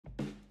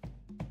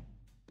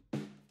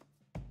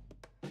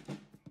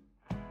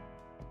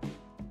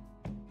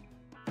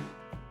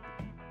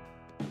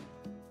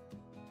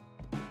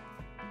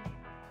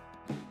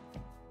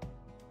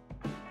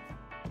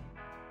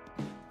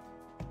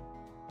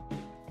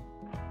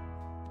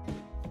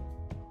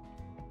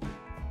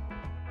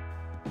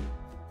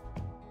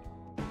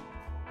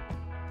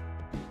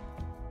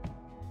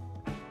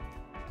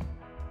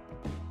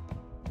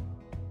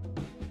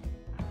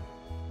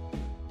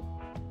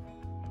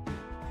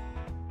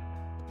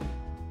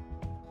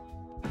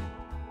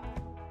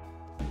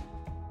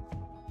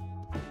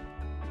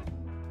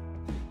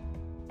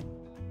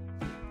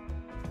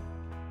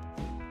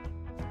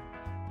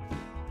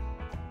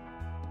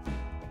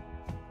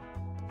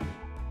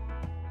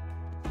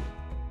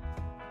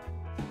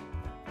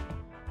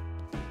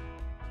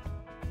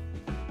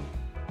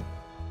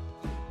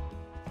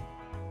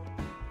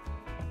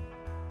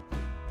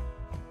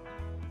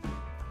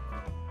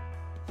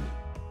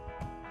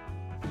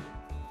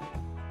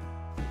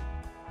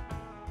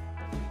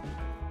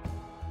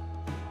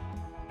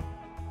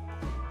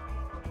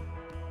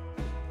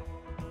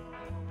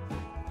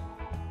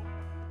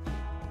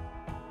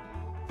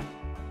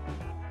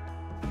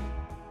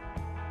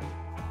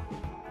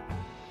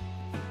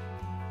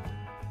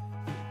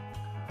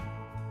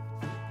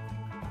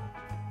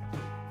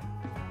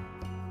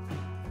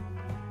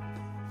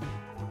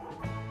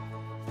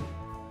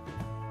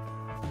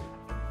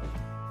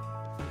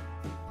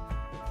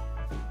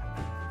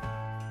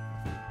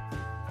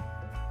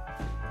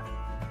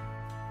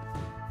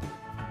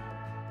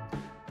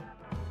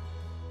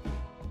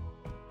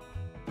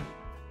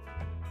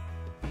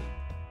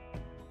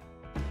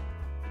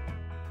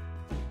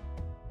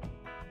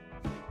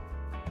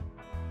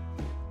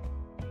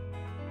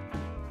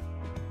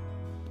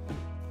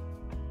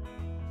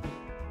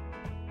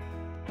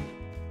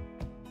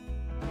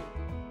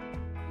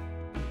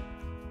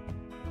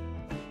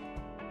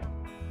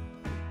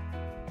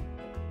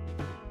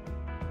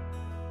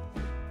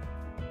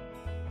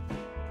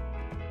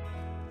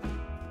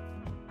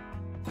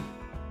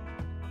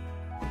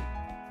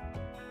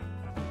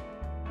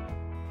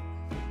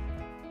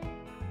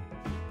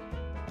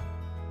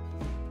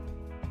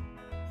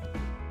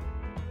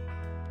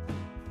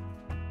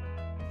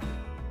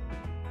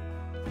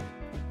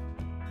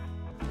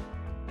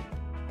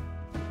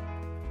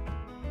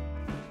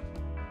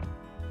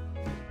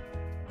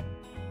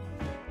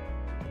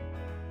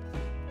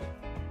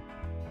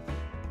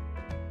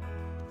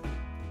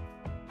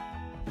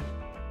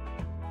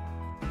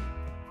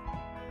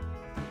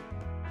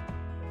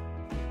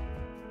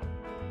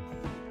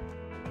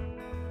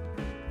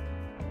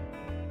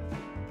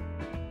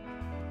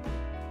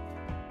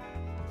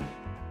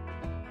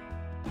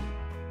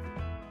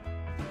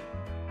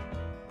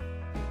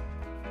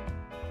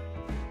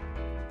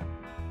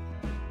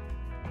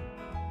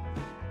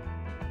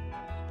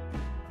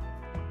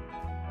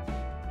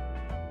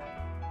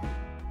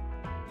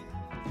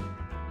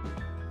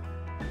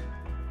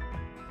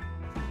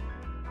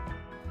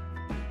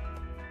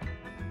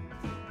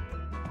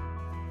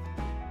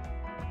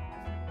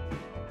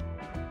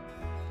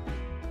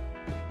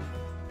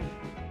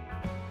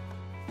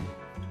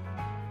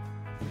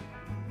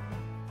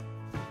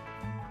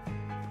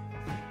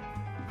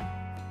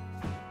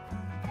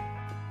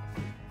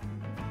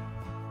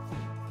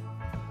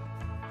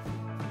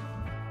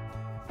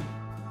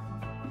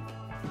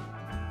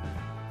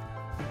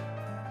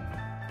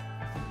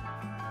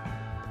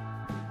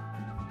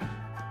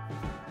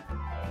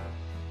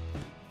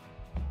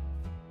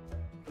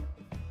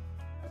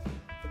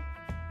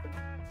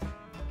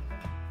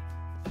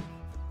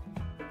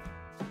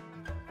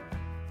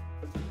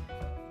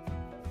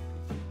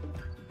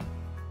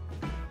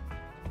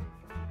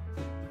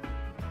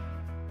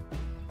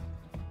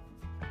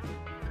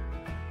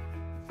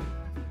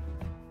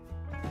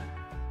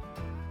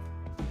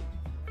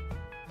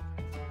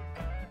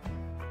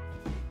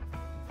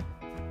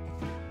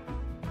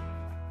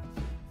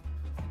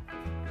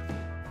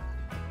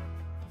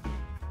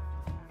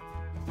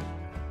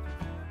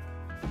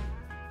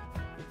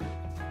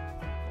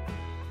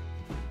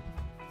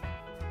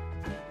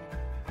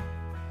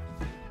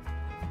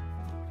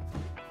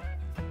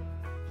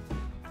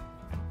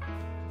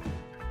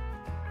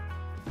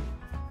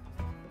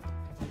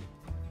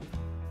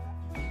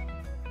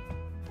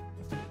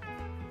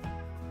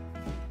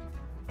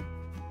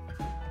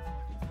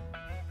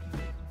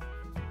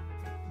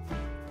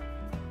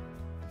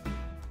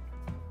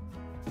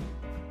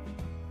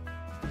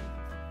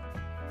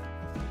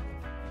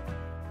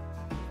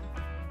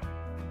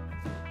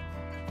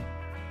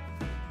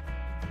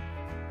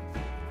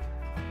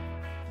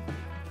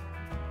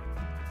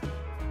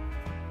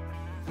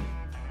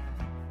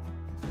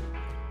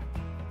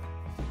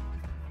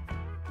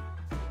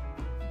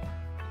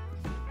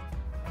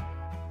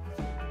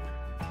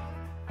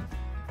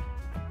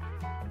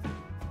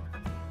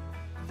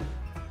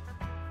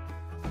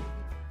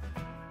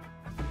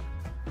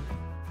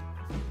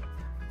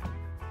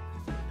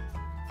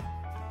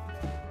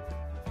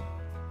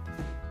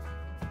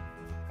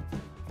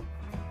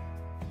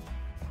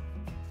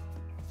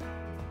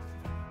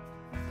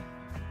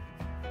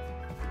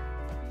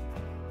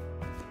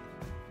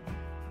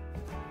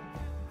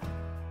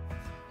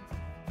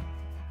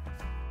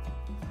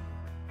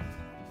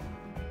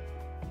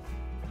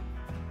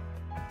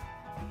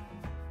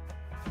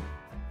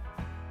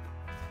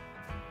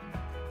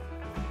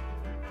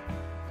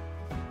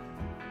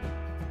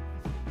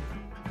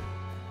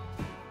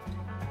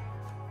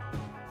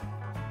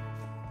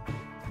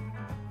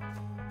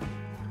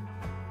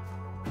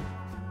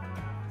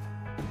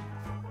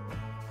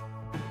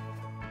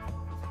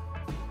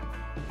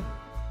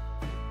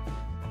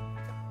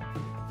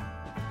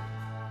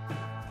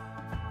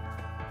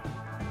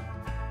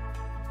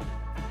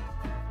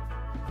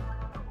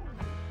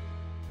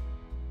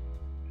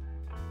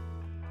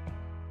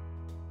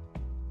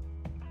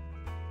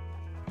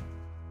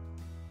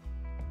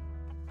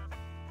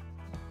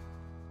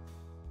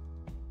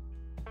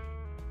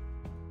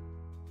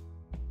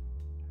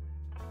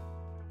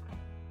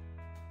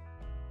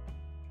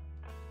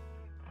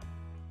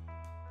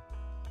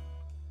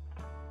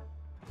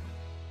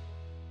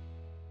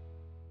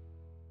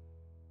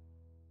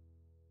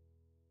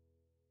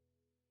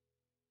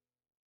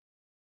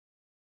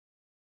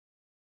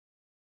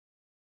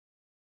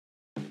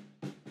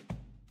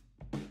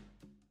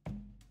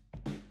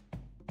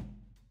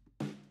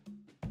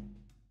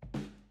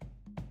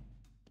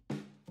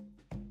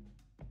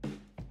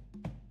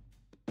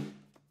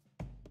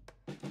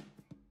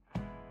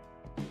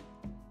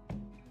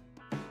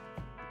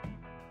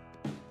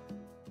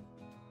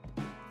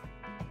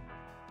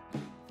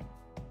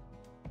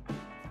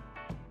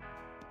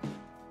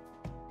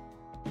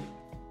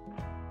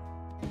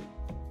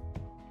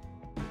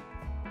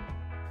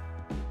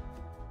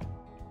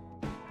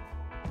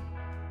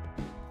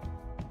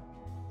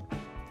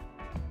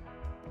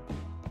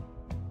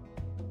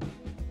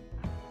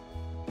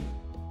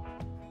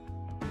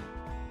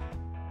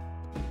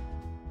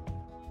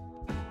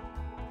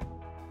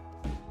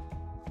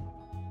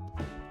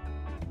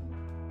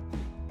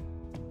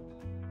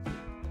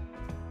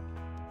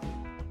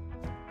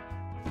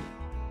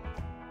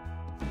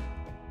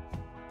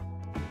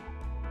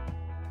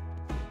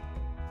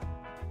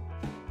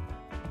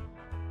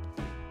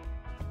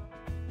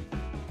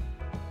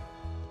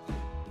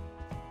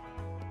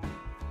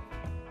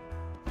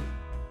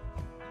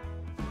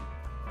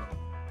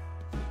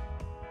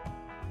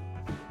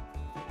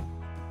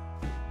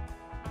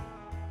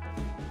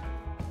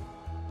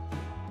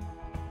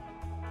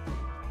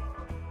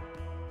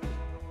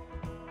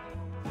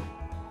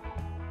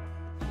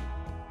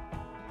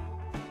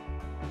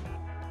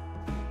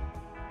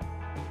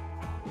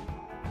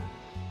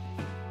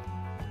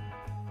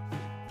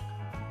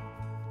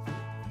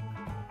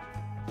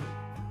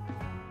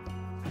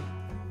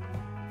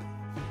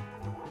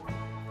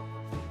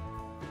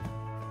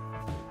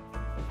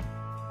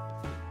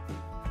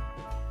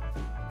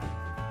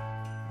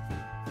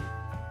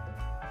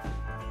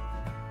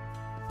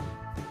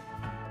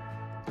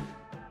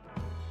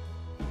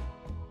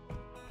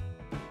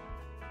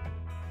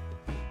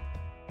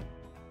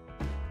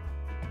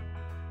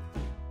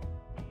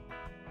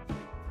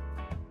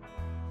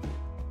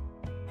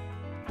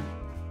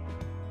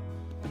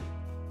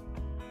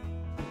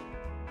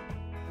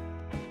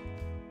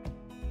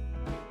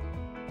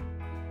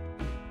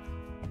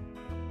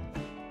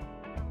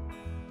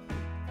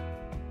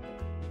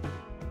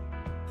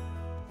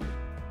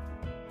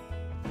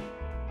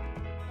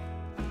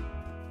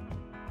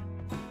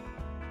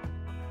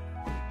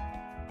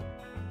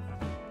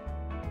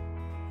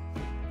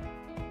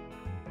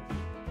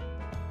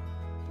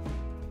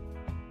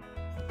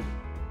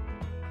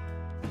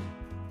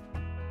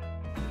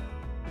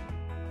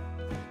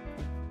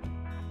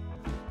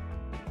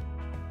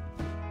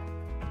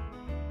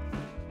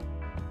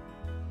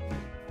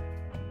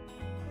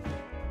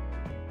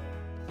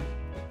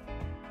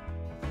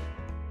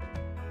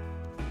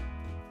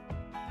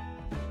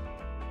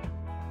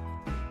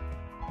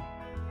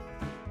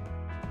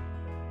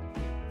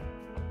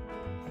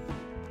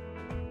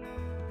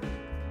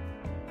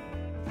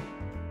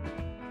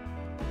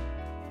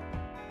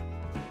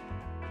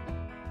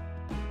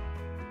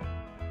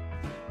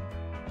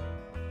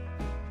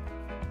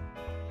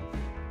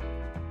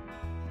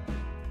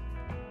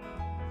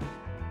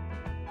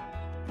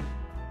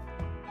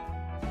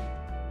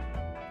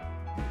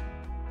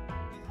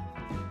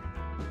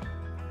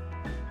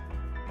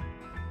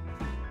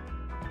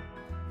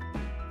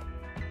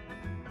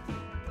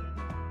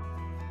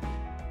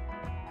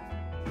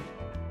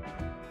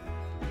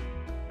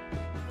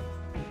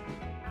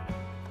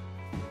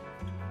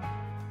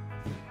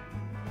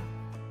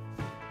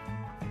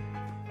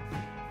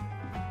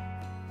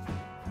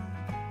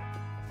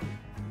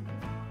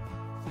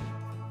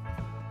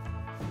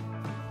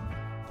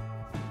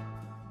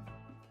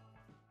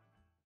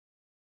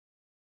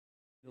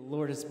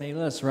Lord has made.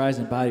 Let us rise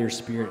and bow to your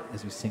spirit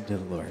as we sing to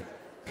the Lord.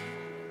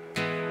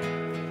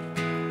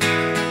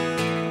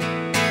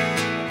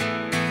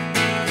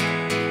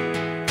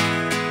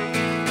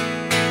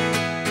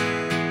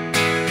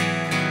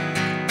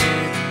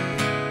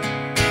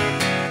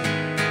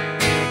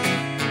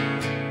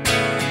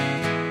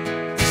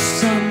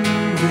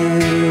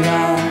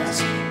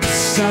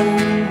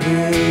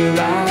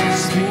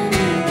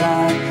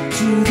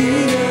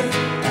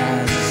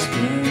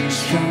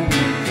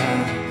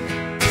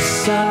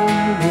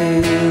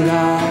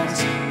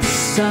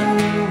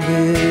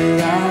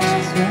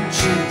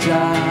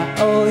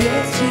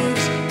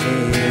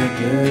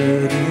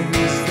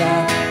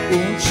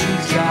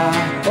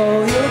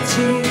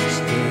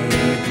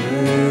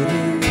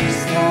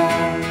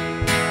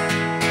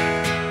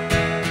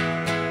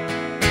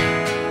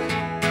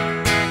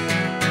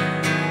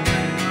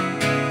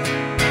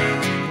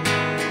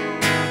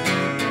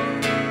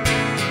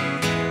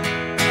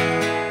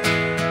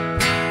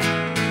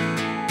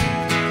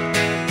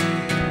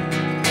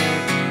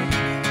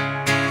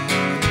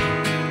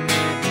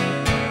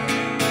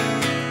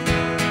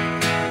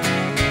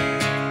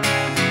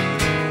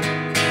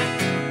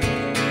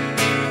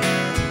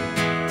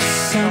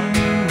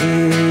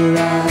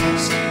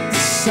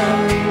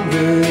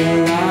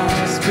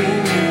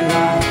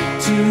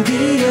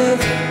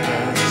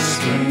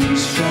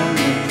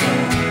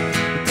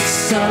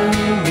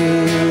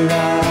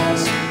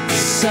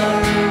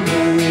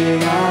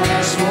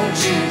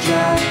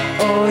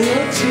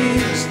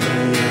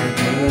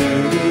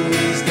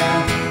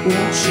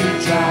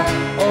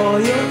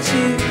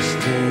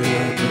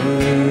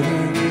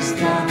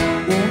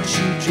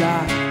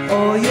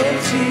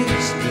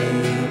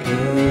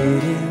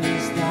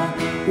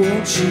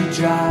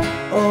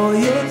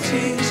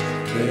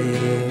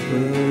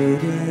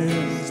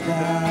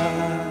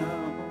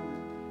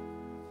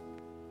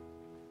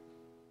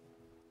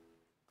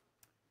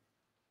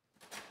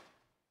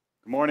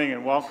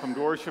 Welcome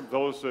to worship.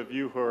 Those of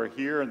you who are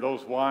here and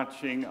those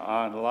watching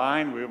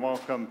online, we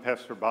welcome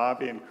Pastor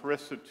Bobby and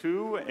Carissa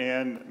too,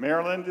 and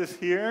Maryland is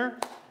here,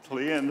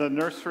 Leah in the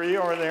nursery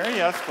over there.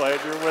 Yes, glad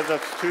you're with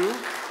us too.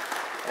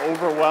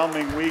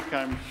 Overwhelming week,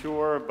 I'm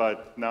sure,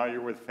 but now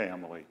you're with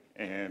family,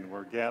 and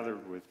we're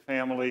gathered with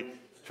family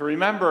to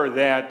remember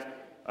that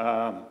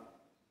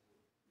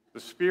the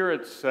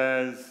Spirit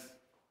says,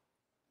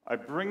 I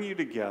bring you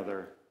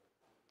together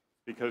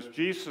because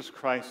Jesus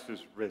Christ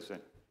is risen.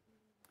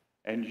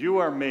 And you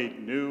are made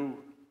new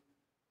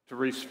to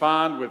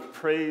respond with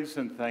praise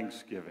and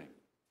thanksgiving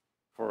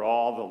for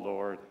all the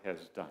Lord has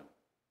done.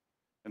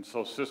 And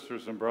so,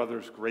 sisters and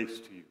brothers, grace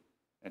to you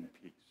and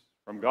peace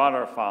from God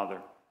our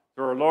Father,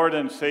 through our Lord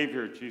and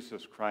Savior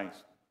Jesus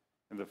Christ,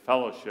 and the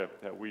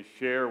fellowship that we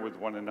share with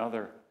one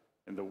another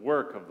in the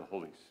work of the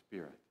Holy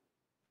Spirit.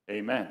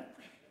 Amen.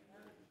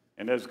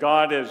 And as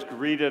God has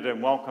greeted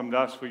and welcomed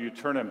us, will you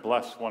turn and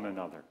bless one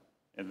another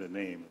in the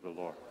name of the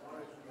Lord.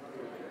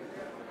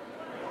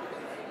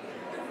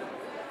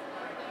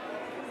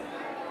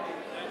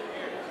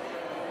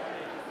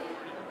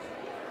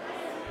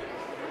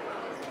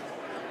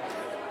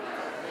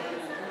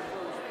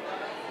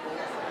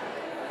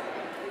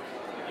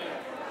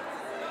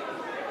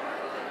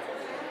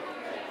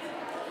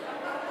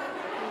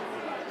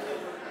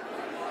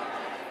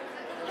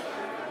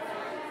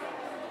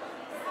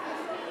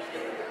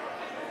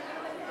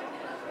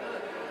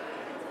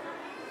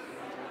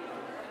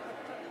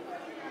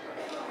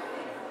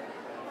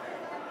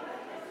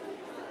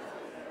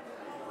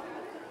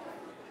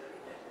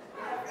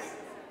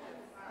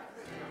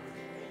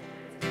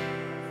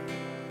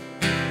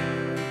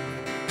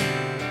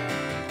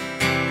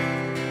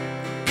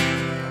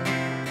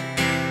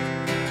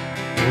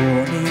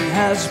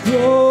 Has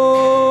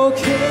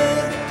broken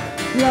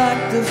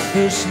like the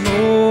first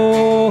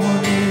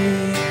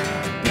morning.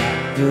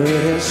 Blackbird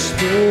has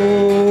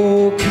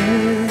spoken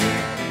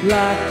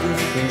like the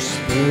first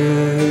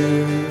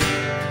bird.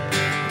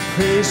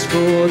 Praise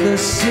for the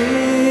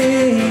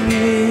singing,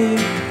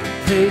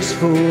 praise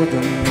for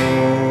the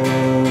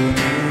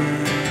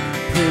morning,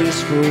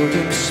 praise for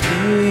them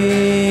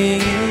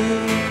springing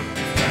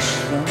fresh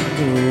from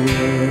the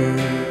word.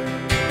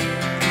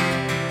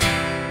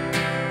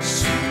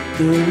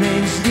 The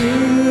rain's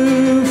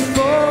due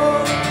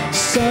for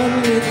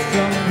sunlit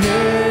from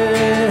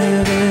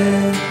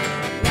heaven,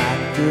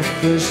 like the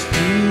first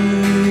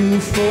dew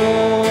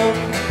fall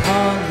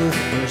on the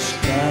first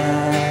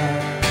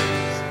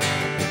grass.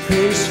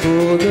 Praise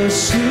for the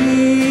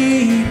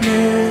sweetness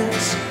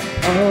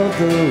of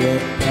the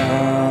red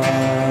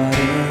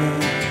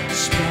garden,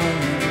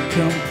 smiling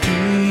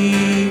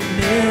completeness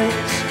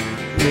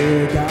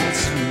without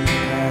sweet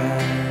past.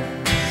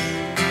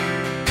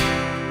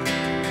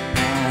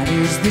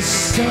 Is the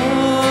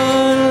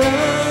sunlight,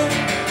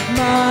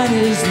 mine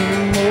is the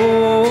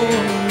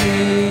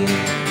morning,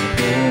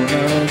 born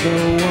of the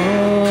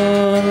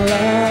one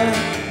light,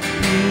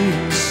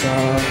 being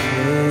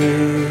softly.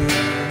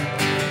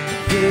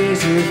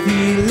 Praise of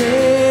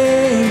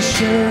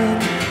elation,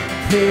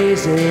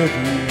 praise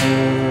every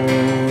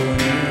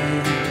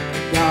morning,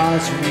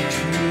 God's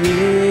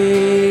recreation.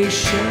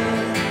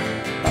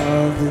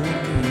 the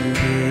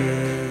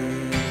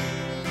needed.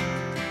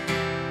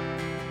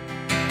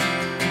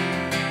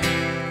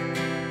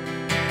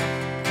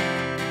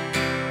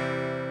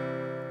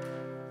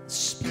 The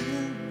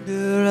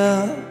splendor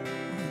of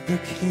the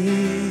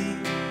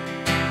King,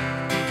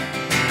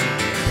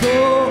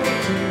 glory,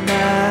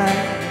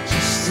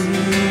 majesty,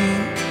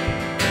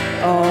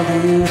 all the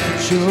earth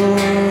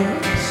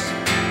rejoice,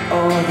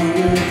 all the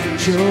earth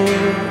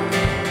rejoice.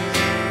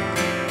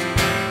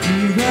 He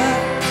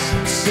wraps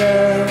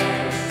himself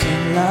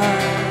in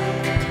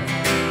light,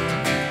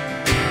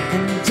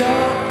 and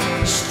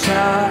darkness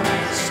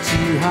tries to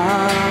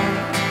hide.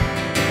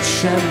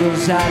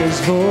 Trembles at his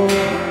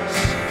voice,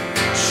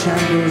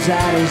 trembles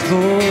at his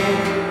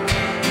voice.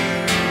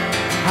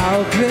 How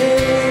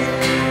great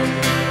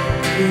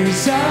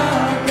is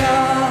our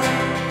God?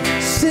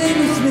 Sing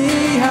with me,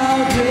 how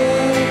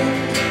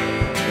great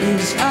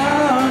is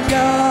our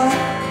God?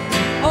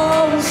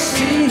 Oh, we'll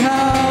see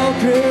how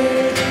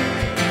great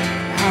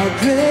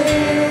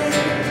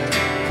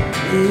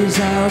is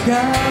our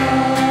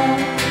God.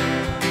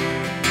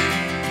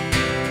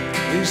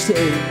 Age to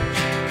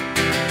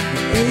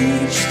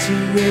age to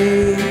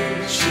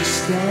age you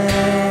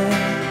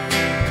stand.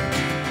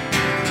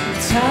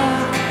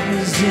 Time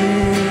is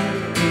in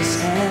his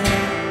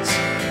hands,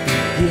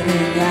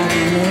 beginning at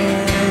the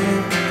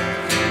end,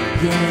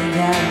 beginning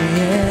at the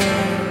end.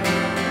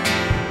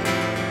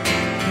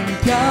 And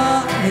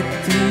God at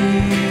 3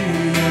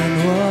 and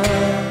 1,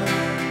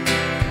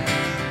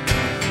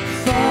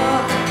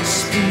 Father,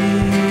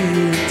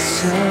 Spirit,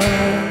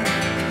 Son,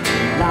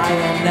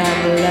 Lion and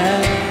the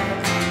Lamb,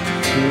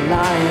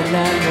 Lion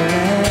and the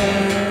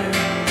Lamb.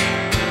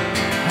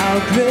 How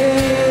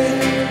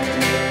great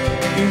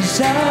is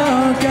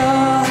our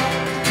God?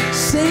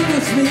 Sing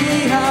with me,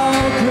 how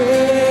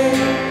great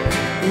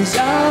is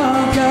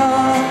our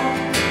God?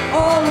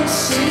 Oh, let's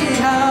see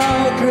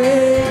how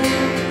great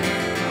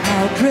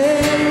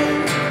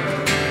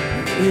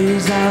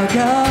is our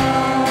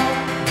God.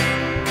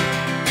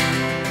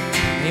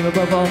 Name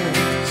above all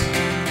names.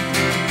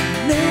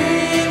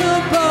 Name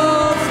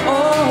above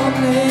all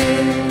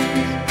names.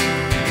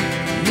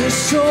 You're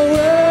so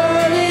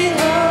worthy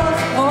of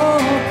all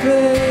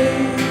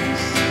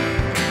praise.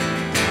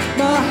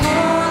 My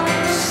heart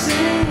will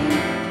sing,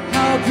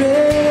 how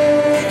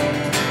great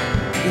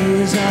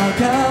is our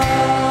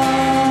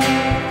God.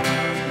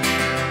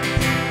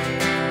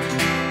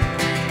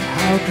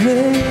 How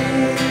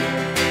great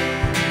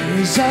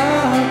is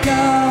our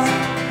God?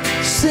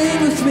 Sing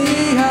with me,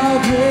 how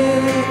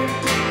great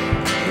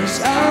is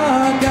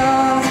our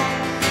God?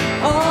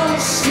 Oh,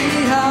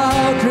 see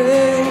how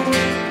great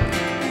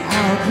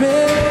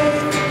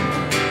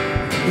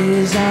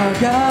is our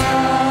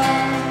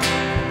God.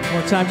 One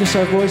more time, just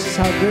our voices,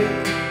 how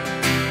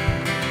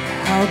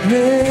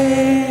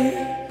great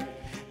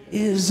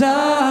is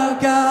our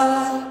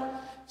God?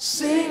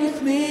 Sing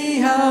with me,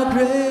 how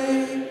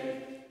great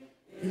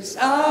is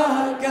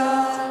our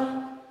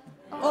God?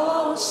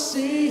 Oh,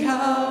 see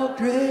how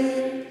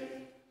great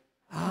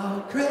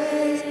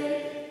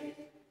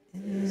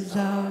is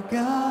our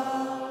God.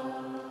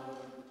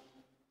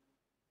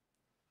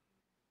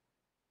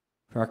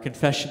 For our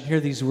confession, hear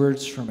these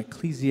words from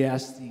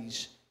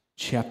Ecclesiastes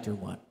chapter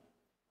 1.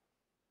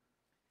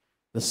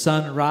 The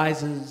sun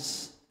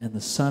rises and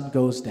the sun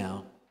goes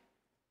down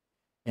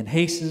and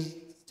hastens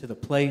to the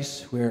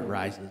place where it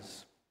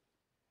rises.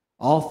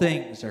 All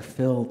things are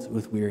filled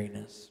with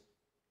weariness.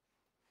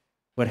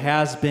 What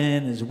has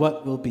been is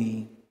what will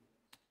be,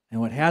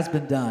 and what has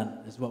been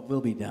done is what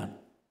will be done.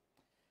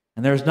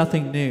 And there is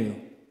nothing new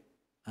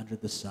under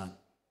the sun.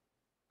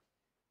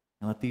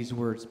 And let these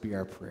words be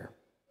our prayer.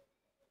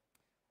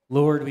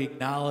 Lord, we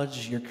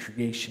acknowledge your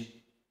creation,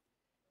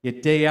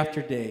 yet day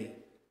after day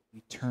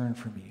we turn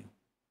from you.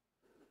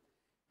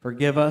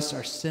 Forgive us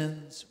our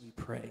sins, we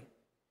pray,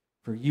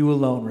 for you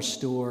alone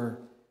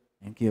restore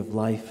and give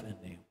life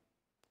anew.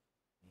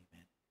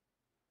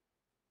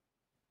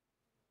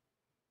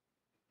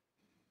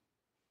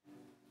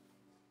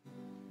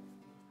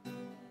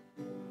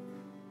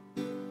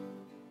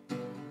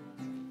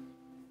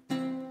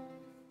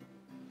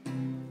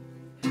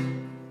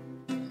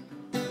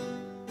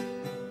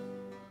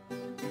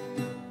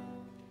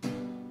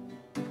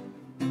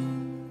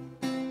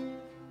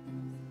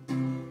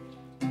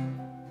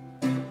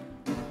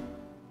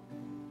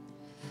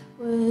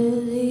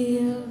 Worthy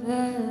of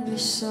every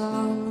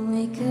song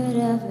we could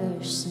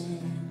ever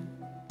sing,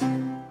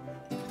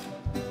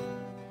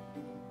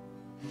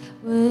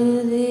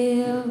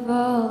 worthy of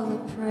all the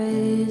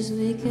praise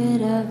we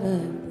could ever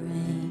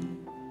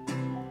bring,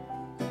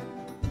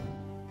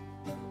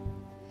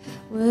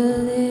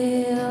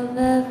 worthy of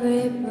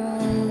every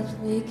breath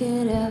we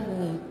could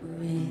ever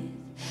breathe.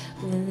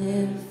 We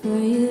live for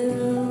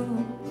you.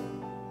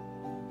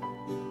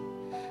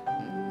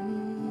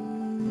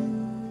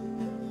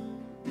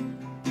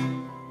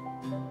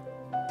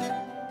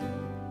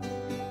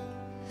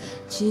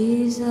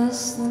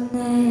 Jesus, the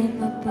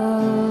name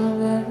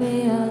above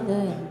every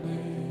other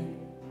name.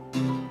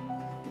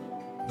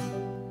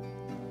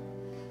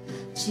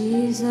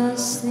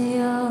 Jesus, the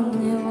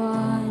only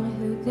one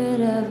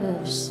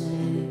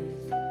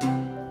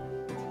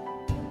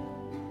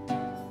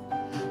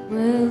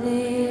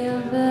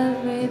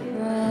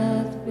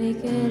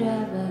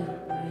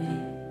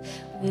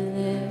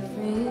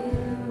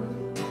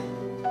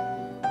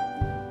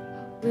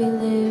we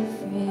live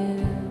for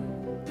you.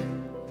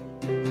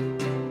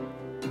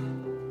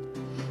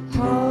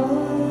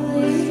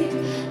 Holy,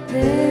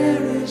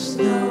 there is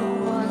no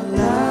one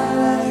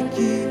like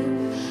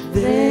you.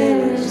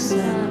 There is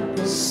none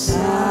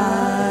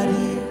beside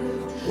you.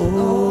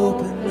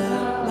 Open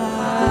up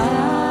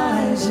my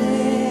eyes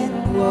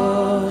in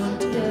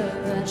wonder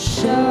and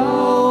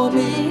show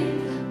me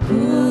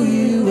who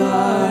you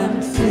are,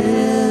 and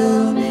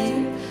fill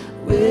me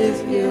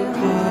with your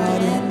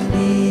heart and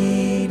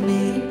lead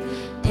me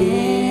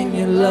in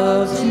your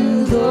love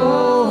to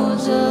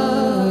those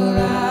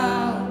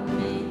around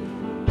me.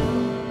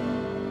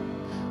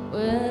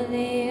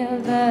 Worthy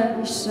of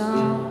every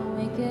song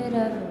we could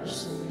ever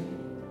sing,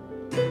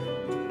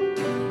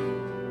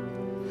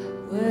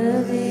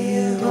 worthy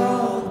of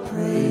all the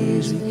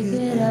praise we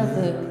could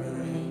ever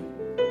bring,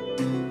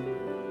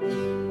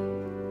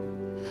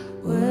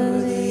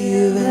 worthy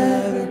of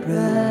every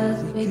breath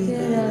we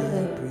could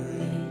ever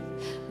breathe.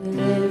 We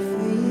live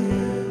for you.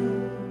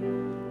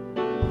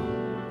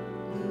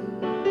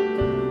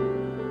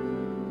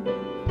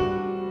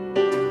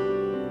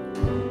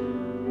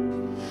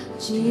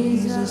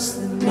 Jesus,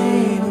 the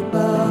name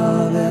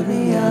above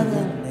every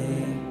other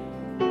name.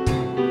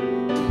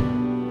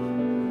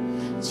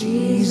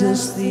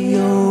 Jesus, the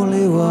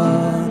only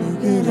one who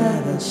could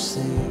ever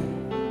save.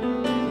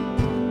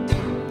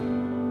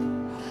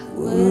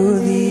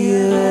 Worthy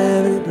of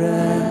every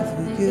breath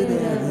we could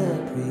ever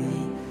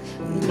breathe.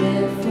 We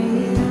live for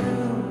you.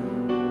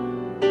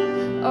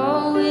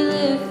 Oh, we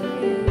live for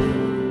you.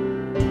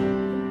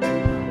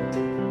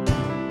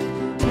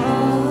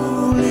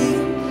 Holy,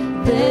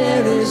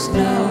 there is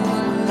no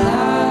one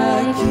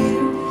like you.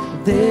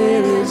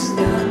 There is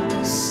none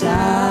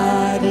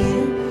beside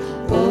you.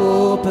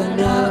 Open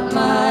up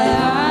my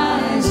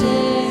eyes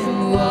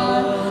in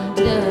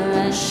wonder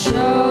and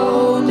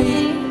show me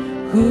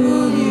who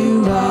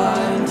you are,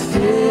 and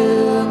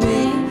fill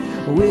me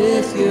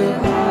with your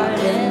heart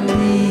and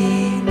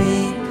lead me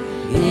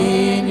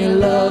in your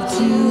love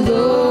to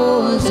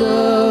those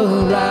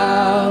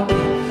around me.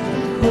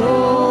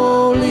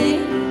 Holy,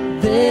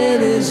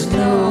 there is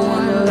no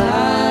one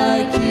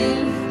like you.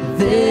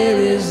 There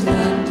is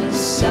none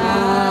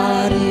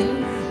beside you.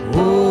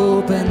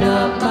 Open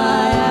up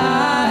my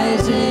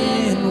eyes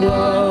in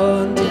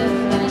wonder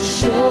and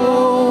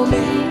show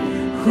me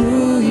who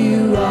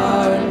you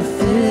are, and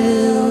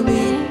fill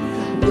me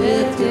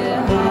with your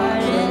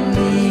heart and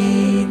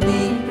lead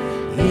me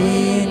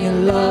in your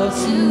love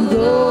to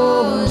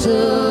those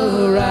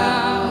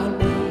around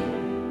me.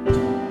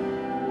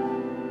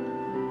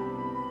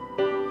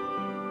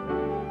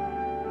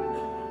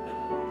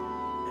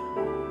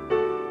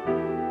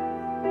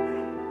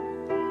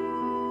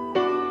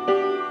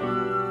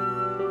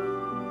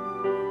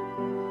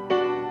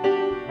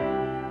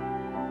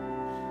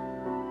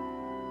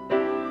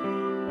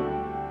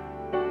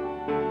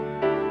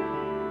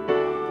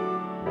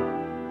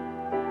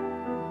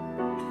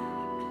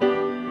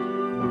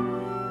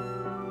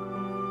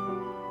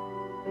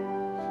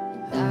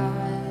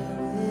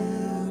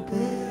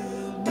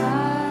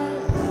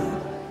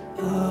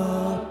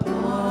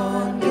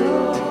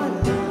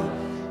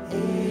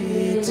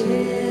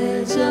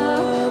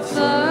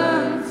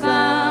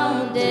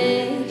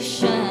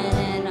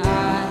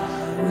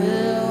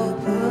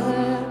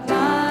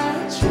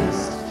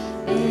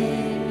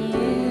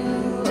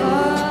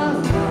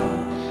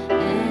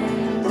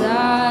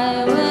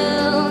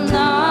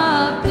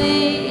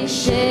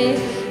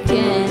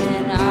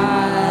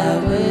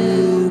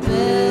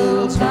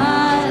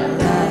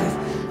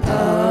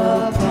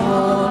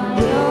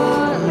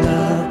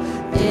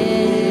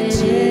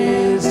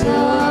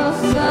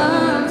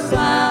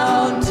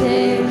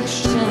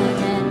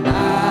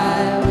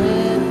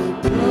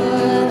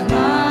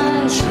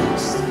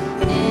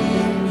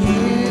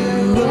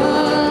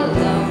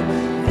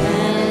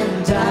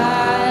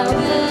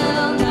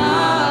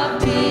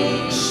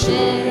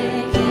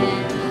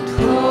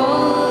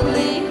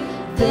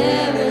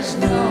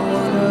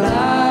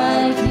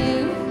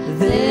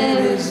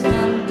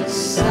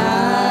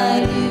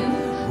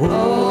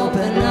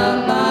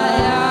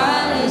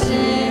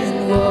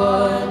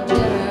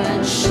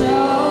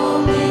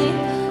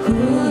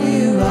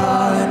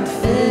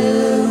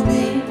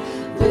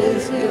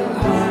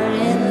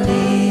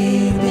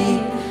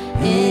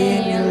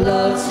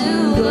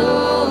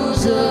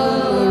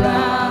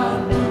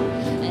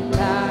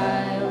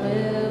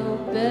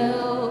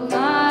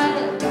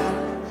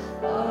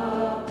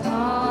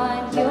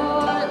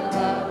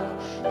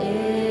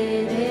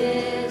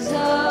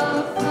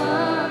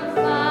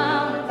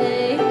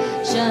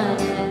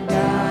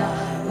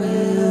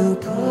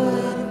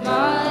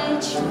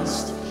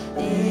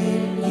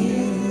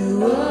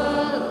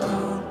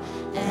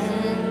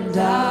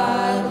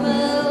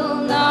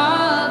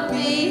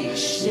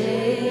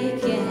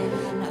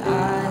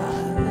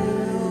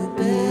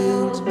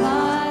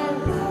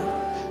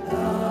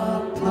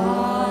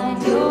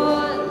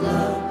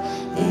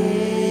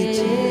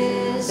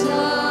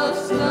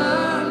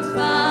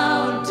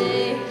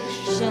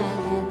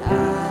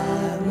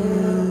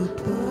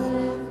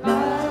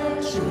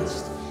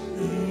 trust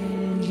in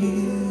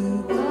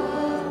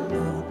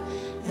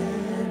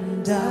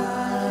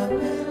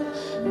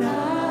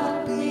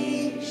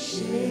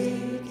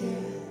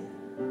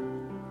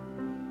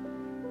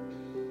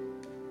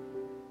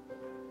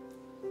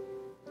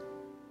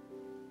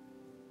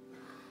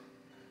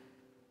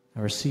I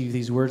receive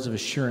these words of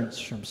assurance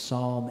from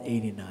Psalm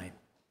 89.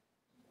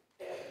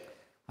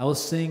 I will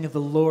sing of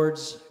the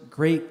Lord's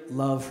great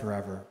love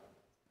forever.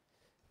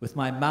 With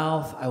my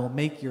mouth I will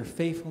make your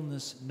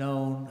faithfulness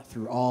known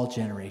through all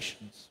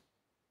generations.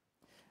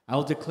 I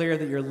will declare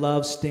that your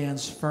love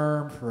stands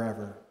firm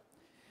forever,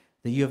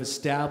 that you have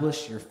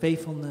established your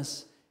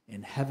faithfulness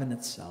in heaven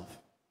itself.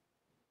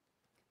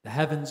 The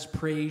heavens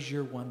praise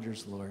your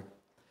wonders, Lord,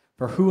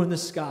 for who in the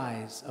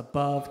skies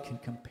above can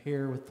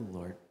compare with the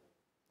Lord?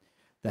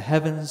 The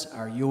heavens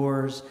are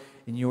yours,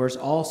 and yours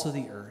also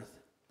the earth.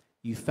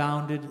 You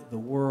founded the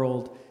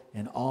world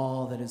and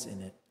all that is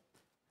in it.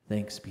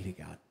 Thanks be to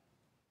God.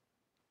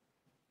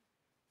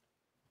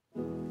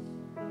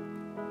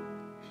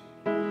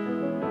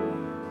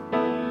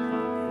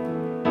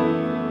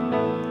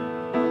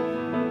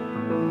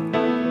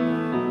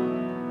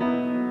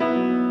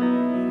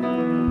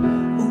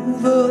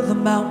 Over the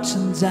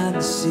mountains and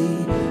the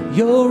sea,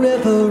 your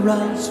river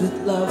runs with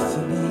love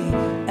for me.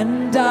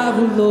 And I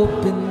will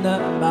open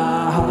up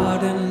my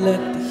heart and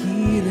let the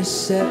healer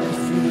set me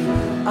free.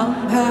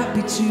 I'm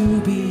happy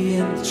to be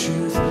in the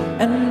truth,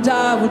 and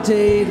I will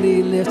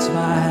daily lift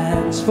my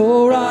hands,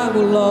 for I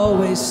will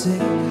always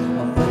sing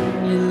of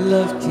when your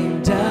love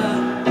came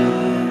down.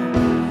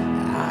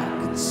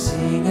 I could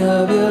sing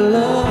of your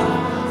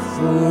love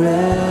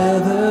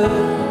forever.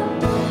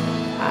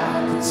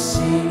 I could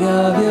sing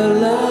of your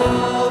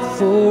love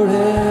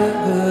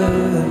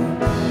forever.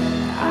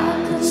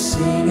 I could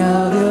sing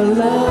of your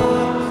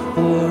love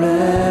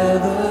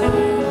forever.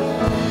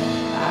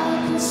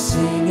 I could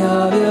sing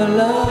of your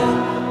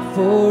love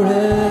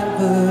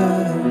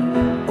forever.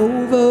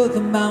 Over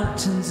the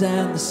mountains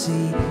and the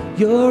sea,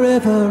 your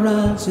river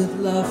runs with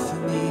love for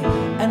me.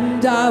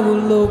 And I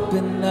will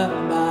open up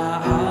my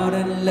heart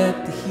and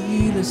let the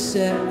healer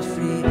set me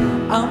free.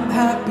 I'm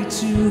happy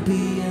to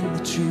be in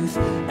the truth,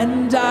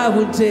 and I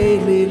will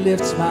daily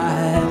lift my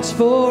hands,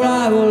 for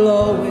I will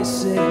always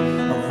sing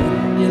of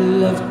when your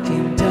love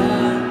came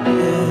down.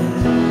 Yeah.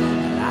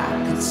 And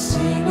I could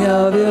sing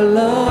of your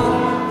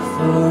love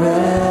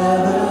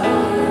forever.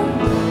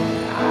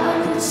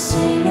 I could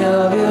sing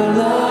of your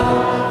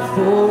love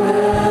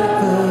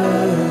forever.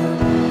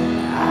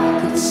 I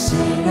could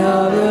sing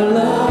of your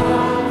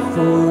love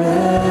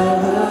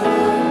forever.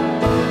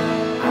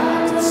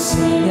 I could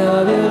sing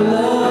of your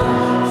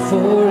love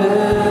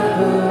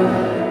forever.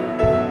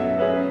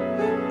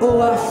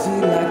 Oh, I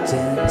feel like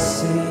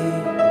dancing.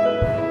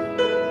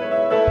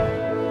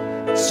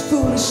 It's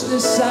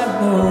foolishness, I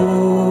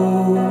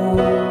know,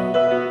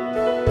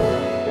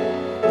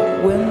 but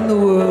when the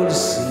world has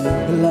seen the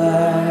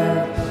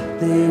light,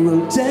 they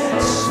will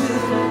dance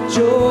with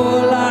joy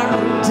like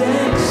we're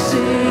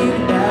dancing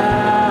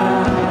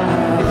now.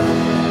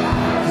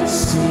 I could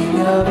sing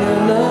of your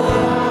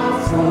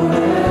love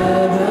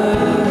forever.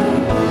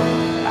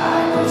 I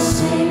could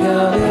sing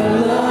of your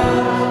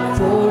love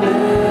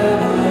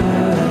forever.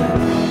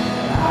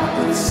 I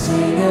could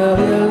sing of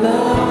your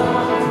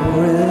love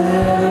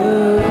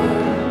forever.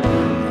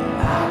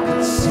 I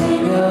could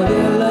sing of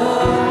your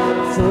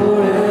love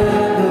forever.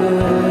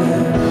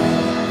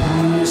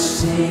 We will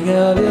sing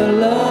of your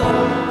love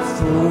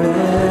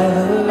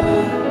forever.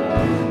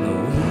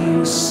 We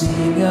will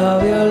sing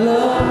of your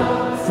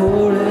love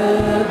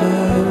forever.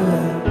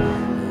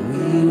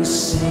 We will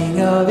sing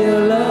of your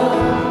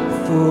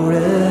love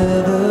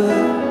forever.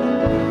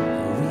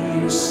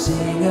 We will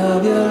sing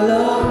of your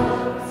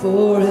love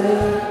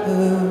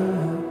forever.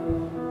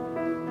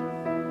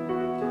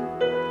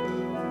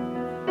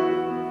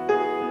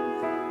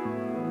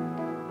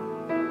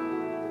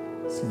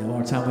 Sing that one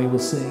more time. We will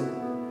sing.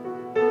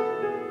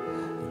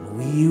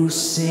 We will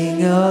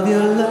sing of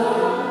your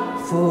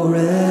love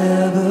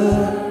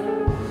forever.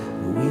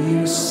 We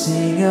will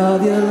sing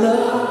of your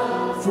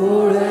love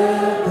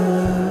forever.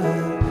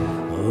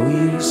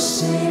 We will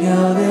sing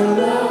of your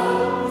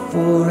love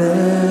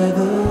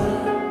forever.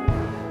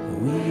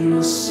 We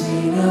will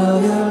sing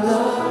of your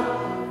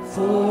love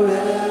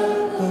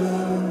forever.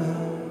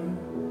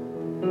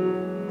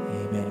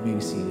 Amen. You may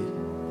be seated.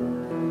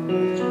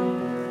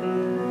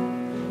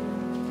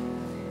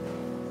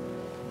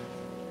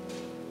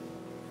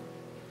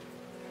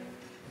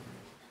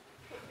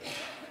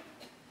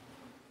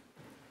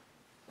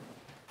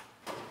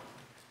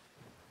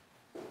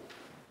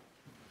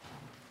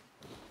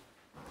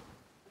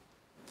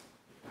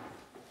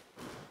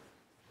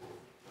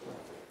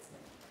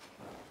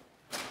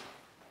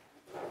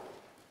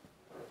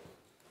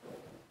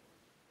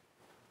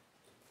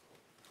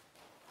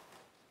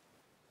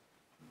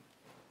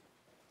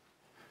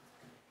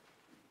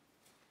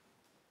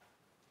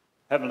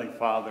 Heavenly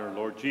Father,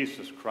 Lord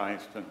Jesus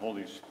Christ, and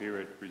Holy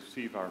Spirit,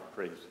 receive our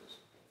praises.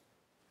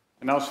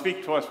 And now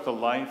speak to us the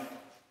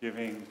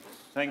life-giving,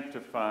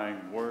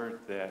 sanctifying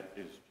word that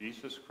is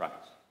Jesus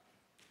Christ,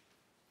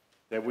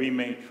 that we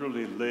may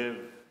truly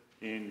live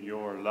in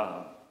your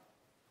love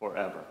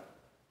forever.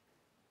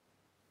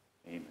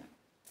 Amen.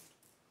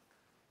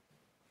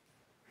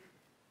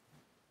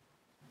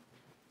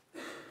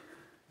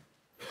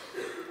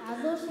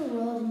 God loves the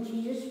world, and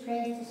Jesus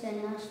prays to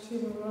send us to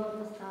the world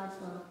with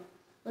God's love.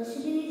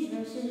 Listen to these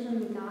verses from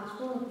the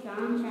Gospel of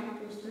John,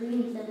 chapters 3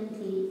 and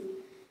 17.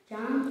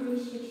 John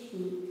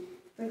 3:16.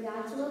 For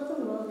God so loved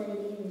the world that he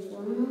gave his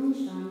one and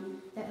only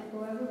Son, that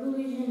whoever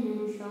believes in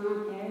him shall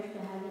not perish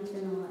but have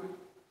eternal life.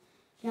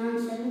 John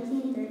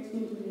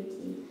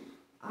 17:13-18.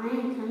 I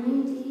am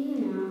coming to you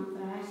now,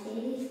 but I say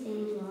these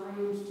things while I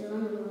am still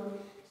in the world,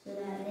 so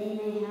that they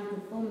may have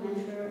the full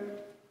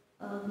measure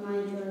of my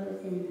joy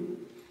within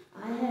them.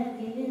 I have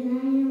given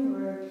them your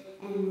word,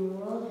 and the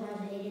world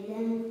has hated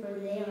them, for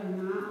they are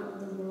not of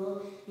the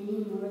world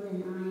any more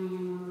than I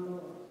am of the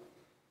world.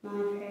 My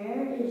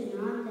prayer is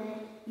not that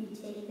you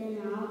take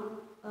them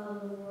out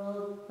of the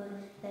world,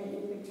 but that you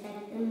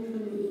protect them from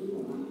the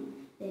evil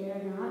one. They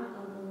are not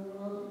of the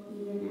world,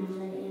 even as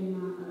I am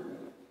not of it.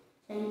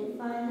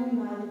 Sanctify them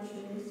by the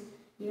truth.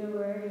 Your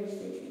word is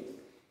the truth.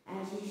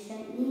 As you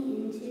sent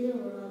me into the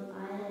world,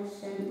 I have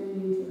sent them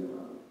into the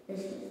world. This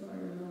is the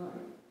word of the Lord.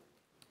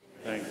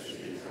 Thanks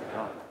be to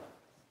God.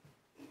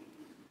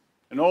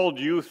 An old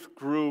youth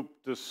group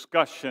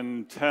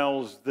discussion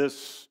tells this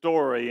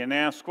story and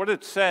asks what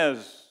it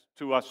says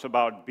to us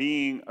about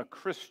being a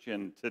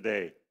Christian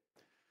today.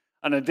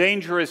 On a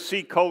dangerous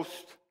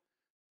seacoast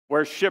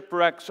where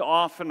shipwrecks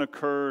often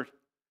occurred,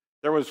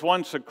 there was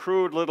once a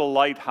crude little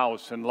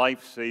lighthouse and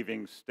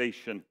life-saving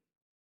station.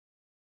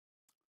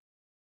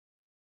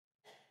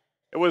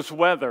 It was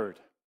weathered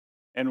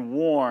and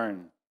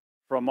worn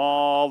from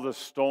all the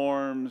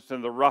storms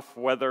and the rough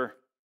weather.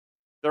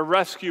 The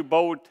rescue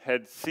boat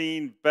had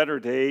seen better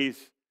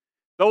days.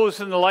 Those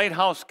in the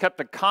lighthouse kept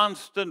a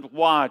constant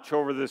watch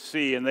over the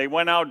sea, and they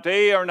went out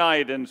day or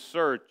night in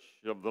search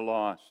of the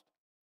lost.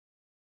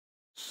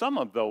 Some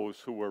of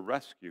those who were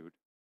rescued,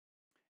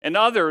 and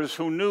others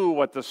who knew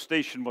what the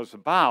station was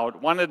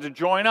about, wanted to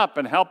join up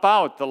and help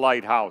out the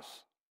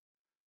lighthouse.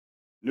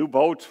 New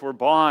boats were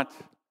bought,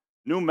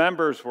 new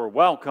members were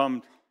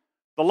welcomed.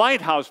 The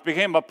lighthouse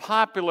became a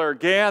popular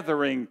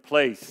gathering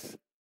place.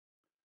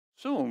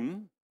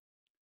 Soon,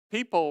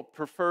 people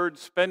preferred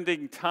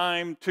spending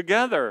time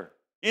together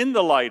in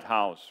the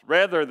lighthouse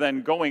rather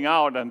than going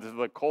out into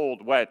the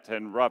cold, wet,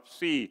 and rough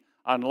sea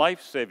on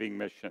life-saving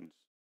missions.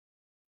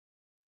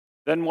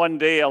 Then one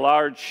day, a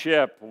large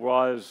ship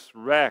was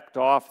wrecked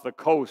off the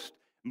coast.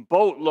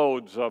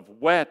 Boatloads of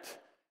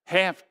wet,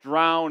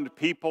 half-drowned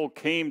people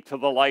came to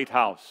the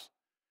lighthouse.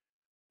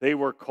 They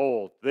were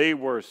cold, they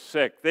were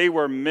sick, they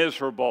were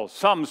miserable.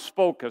 Some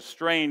spoke a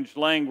strange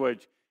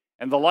language,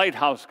 and the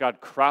lighthouse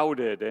got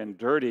crowded and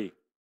dirty.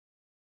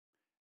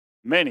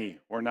 Many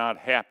were not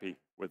happy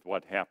with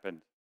what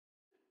happened.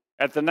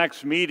 At the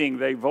next meeting,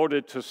 they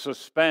voted to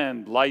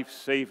suspend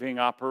life-saving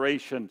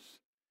operations.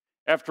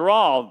 After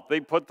all, they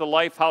put the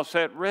lighthouse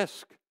at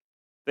risk.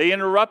 They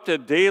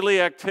interrupted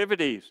daily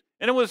activities,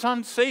 and it was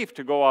unsafe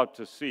to go out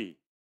to sea.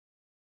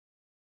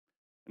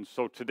 And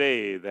so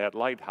today, that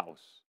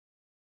lighthouse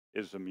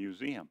is a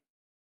museum.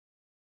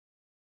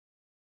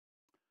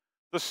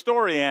 The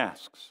story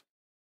asks,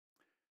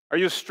 are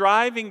you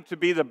striving to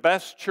be the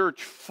best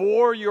church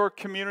for your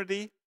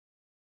community,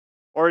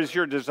 or is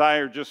your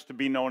desire just to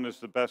be known as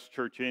the best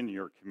church in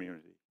your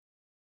community?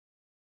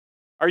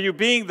 Are you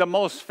being the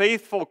most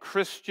faithful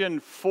Christian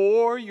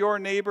for your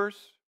neighbors,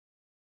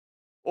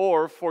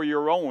 or for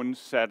your own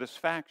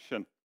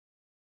satisfaction?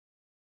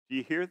 Do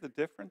you hear the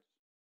difference?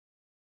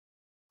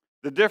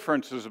 The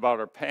difference is about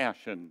our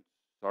passions,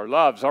 our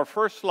loves, our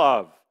first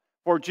love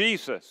for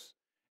Jesus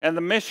and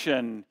the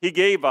mission he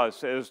gave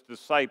us as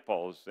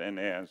disciples and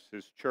as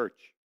his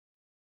church.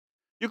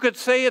 You could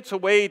say it's a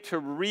way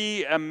to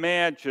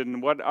reimagine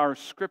what our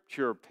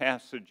scripture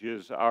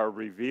passages are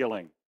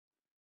revealing.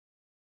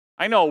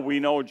 I know we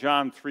know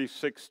John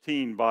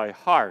 3:16 by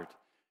heart,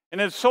 and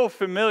it's so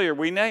familiar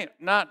we may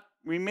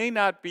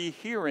not be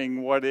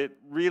hearing what it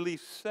really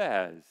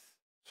says.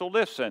 So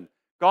listen,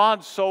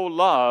 God so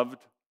loved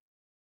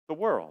the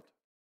world.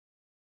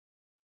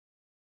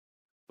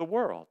 The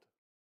world.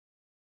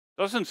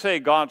 Doesn't say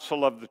God so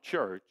loved the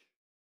church.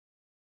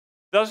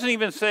 Doesn't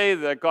even say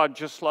that God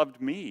just loved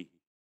me.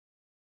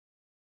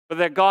 But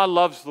that God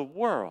loves the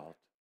world.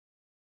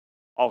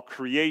 All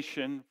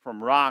creation,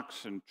 from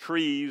rocks and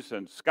trees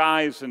and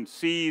skies and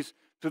seas,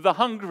 to the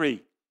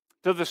hungry,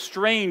 to the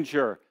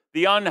stranger,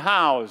 the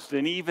unhoused,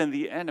 and even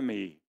the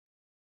enemy,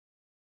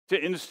 to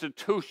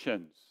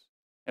institutions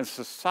and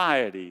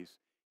societies,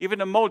 even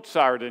to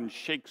Mozart and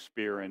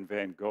Shakespeare and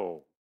Van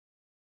Gogh.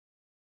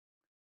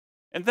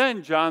 And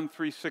then John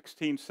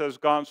 3:16 says,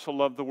 God so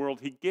loved the world,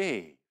 he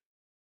gave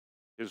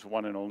his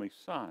one and only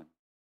Son.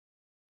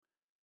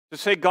 To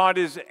say God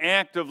is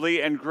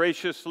actively and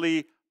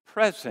graciously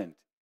present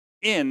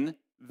in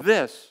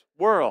this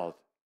world,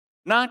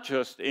 not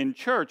just in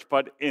church,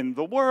 but in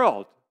the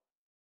world.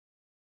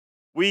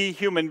 We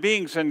human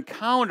beings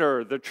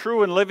encounter the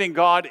true and living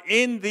God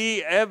in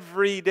the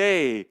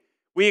everyday.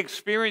 We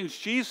experience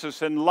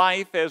Jesus in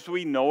life as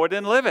we know it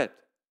and live it.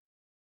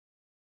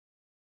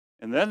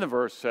 And then the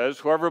verse says,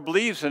 whoever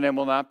believes in him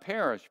will not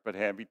perish, but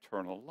have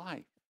eternal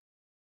life.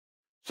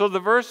 So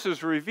the verse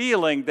is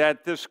revealing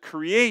that this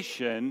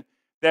creation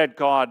that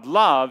God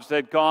loves,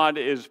 that God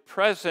is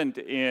present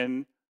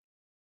in,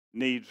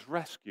 needs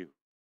rescue,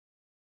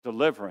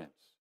 deliverance,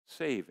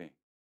 saving.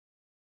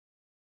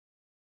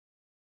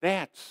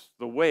 That's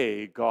the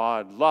way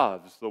God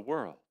loves the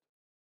world,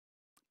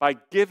 by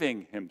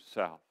giving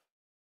himself.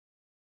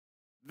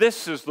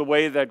 This is the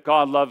way that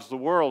God loves the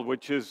world,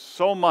 which is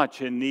so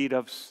much in need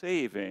of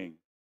saving.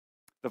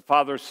 The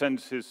Father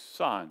sends his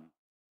Son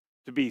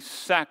to be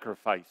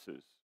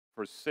sacrifices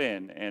for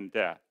sin and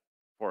death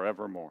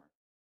forevermore.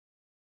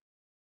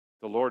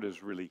 The Lord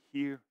is really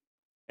here,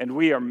 and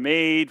we are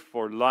made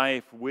for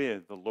life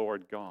with the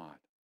Lord God.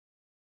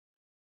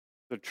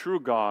 The true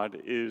God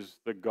is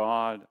the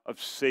God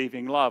of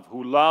saving love,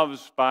 who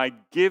loves by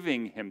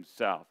giving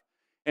himself,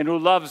 and who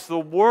loves the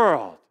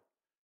world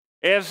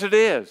as it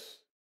is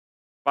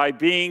by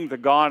being the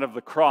God of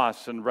the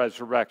cross and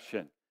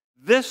resurrection.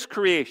 This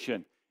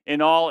creation,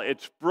 in all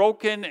its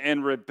broken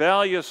and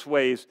rebellious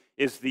ways,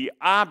 is the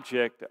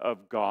object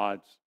of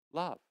God's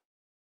love.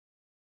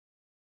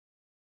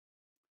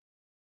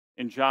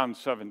 In John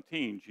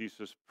 17,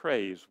 Jesus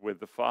prays with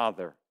the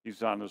Father.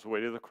 He's on his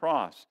way to the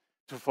cross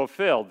to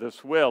fulfill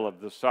this will of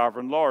the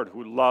sovereign Lord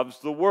who loves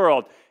the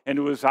world and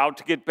who is out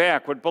to get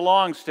back what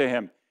belongs to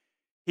him.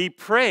 He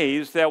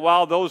prays that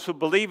while those who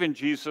believe in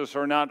Jesus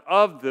are not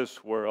of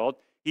this world,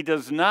 he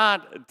does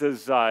not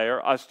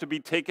desire us to be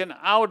taken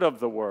out of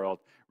the world.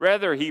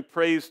 Rather, he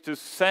prays to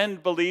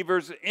send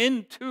believers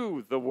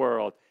into the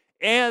world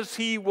as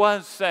he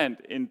was sent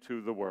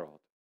into the world.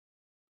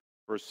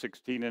 Verse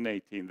 16 and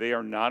 18, they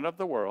are not of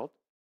the world,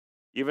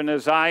 even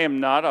as I am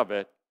not of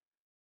it.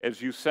 As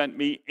you sent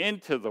me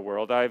into the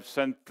world, I have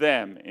sent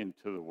them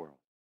into the world.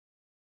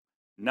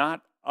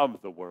 Not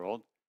of the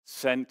world,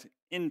 sent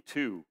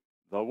into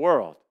the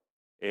world,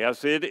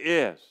 as it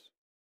is.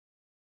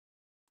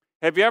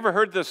 Have you ever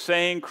heard the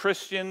saying,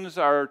 Christians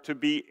are to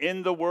be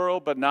in the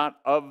world, but not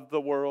of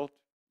the world?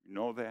 You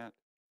know that?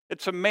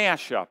 It's a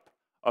mashup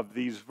of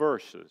these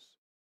verses.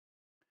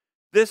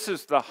 This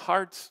is the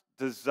heart's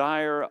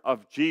desire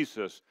of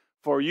Jesus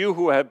for you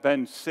who have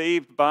been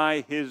saved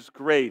by his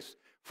grace,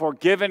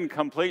 forgiven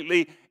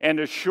completely, and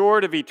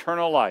assured of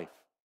eternal life.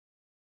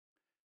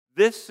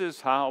 This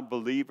is how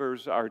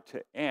believers are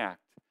to act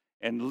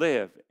and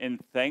live in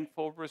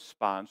thankful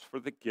response for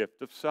the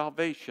gift of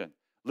salvation,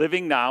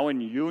 living now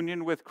in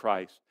union with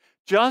Christ.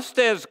 Just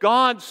as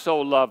God so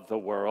loved the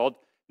world,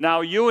 now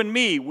you and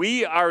me,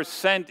 we are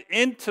sent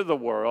into the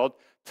world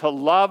to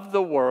love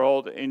the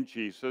world in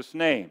Jesus'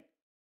 name.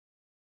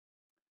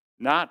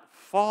 Not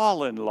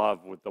fall in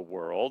love with the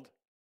world,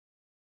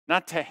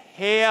 not to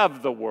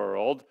have the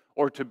world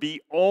or to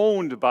be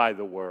owned by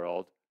the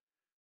world.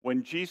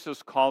 When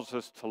Jesus calls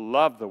us to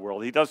love the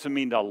world, he doesn't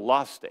mean to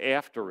lust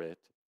after it.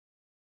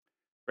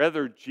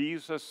 Rather,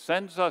 Jesus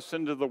sends us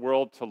into the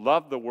world to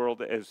love the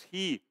world as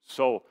he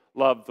so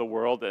loved the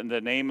world in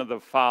the name of the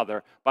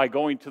Father by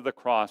going to the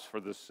cross for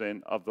the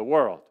sin of the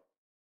world.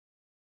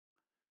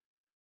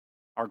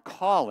 Our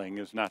calling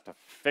is not to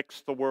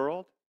fix the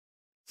world.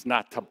 It's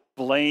not to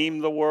blame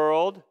the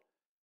world,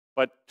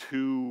 but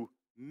to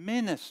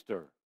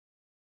minister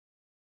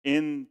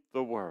in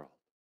the world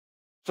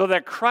so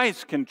that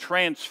Christ can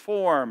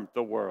transform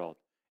the world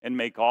and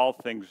make all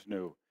things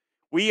new.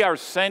 We are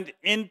sent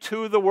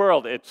into the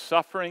world, its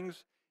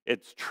sufferings,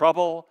 its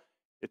trouble,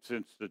 its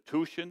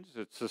institutions,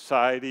 its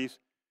societies,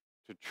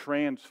 to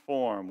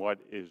transform what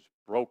is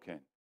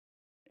broken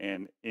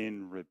and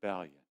in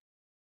rebellion.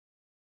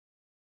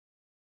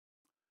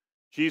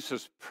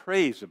 Jesus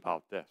prays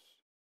about this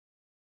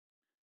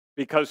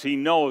because he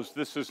knows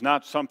this is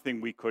not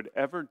something we could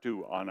ever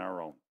do on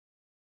our own.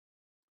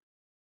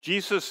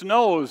 Jesus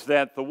knows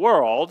that the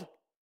world,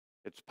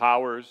 its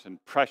powers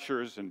and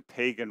pressures and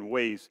pagan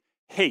ways,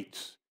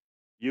 hates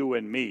you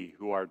and me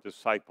who are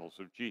disciples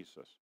of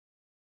Jesus.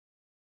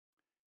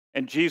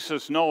 And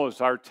Jesus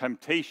knows our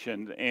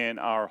temptation and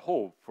our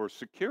hope for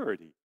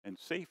security and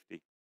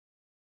safety.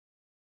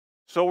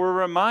 So we're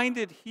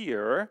reminded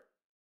here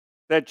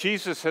that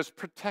Jesus has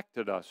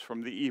protected us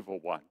from the evil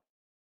one.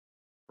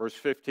 Verse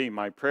 15,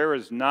 my prayer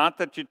is not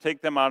that you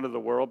take them out of the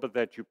world, but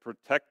that you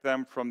protect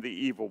them from the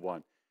evil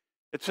one.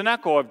 It's an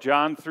echo of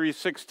John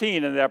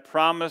 3:16 and that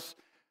promise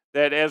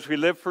that as we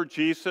live for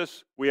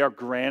Jesus, we are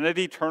granted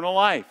eternal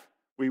life.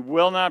 We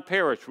will not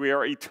perish. We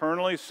are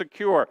eternally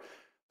secure.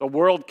 The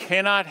world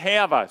cannot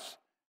have us,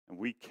 and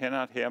we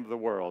cannot have the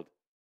world,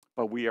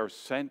 but we are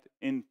sent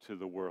into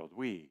the world.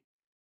 We,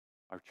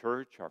 our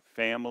church, our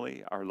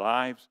family, our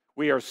lives,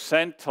 we are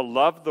sent to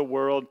love the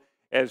world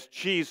as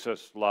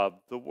Jesus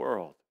loved the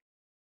world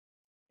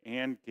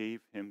and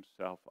gave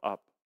himself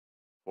up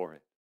for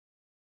it.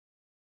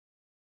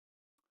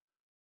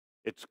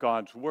 It's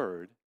God's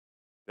word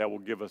that will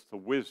give us the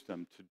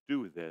wisdom to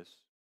do this,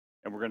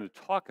 and we're going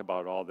to talk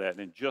about all that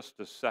in just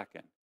a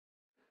second.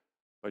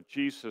 But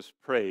Jesus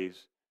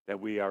prays that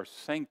we are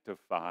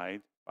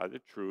sanctified by the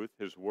truth.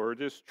 His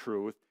word is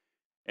truth,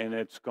 and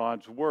it's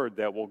God's word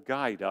that will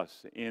guide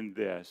us in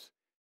this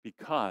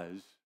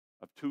because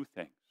of two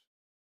things.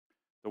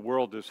 The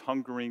world is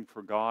hungering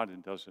for God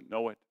and doesn't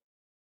know it.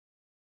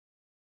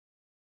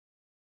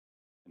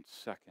 And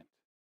second,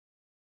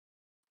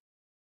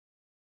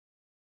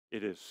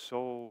 it is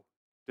so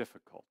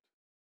difficult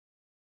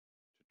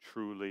to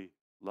truly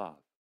love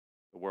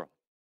the world.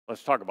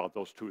 Let's talk about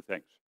those two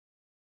things.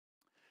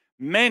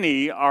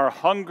 Many are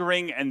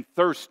hungering and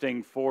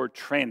thirsting for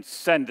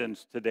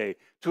transcendence today,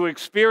 to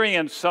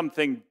experience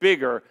something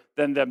bigger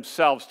than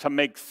themselves, to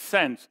make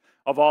sense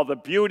of all the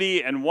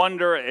beauty and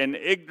wonder and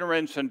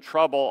ignorance and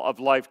trouble of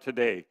life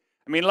today.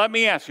 I mean, let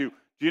me ask you,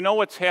 do you know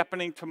what's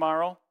happening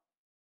tomorrow?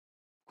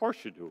 Of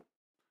course you do.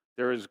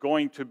 There is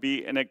going to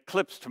be an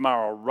eclipse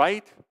tomorrow,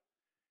 right?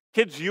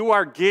 Kids, you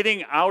are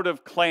getting out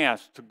of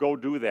class to go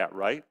do that,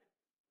 right?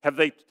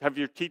 Have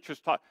your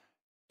teachers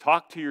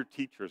talk to your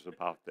teachers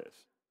about this?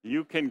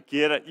 You can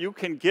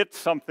get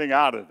something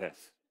out of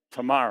this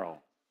tomorrow.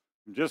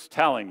 I'm just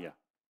telling you,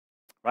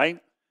 right?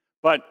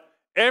 But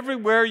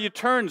everywhere you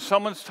turn,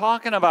 someone's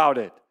talking about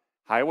it.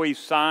 Highway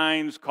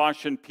signs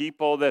caution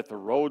people that the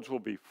roads will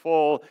be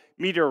full.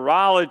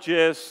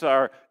 Meteorologists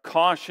are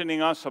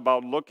cautioning us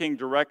about looking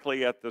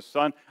directly at the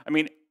sun. I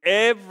mean,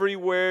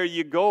 everywhere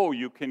you go,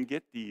 you can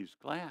get these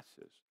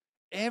glasses.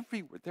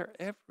 Everywhere. They're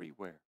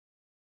everywhere.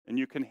 And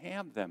you can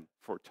have them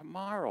for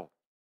tomorrow,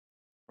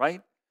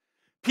 right?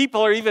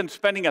 People are even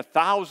spending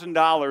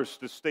 $1,000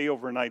 to stay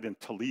overnight in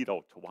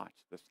Toledo to watch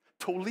this.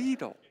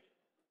 Toledo.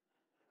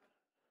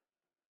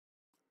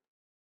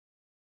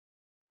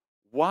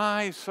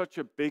 Why such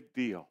a big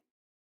deal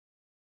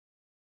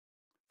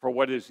for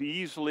what is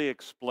easily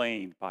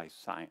explained by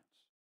science?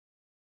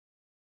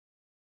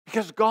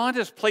 Because God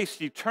has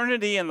placed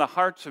eternity in the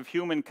hearts of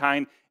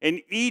humankind,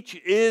 and each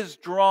is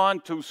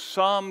drawn to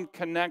some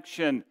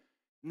connection,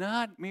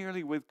 not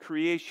merely with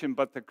creation,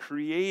 but the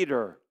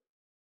Creator.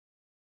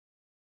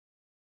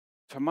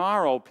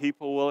 Tomorrow,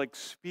 people will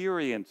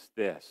experience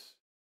this.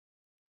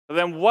 But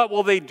then what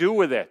will they do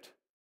with it?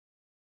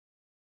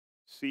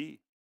 See,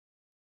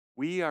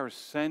 we are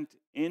sent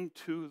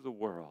into the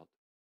world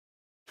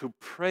to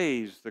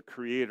praise the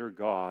Creator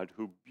God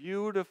who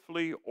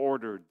beautifully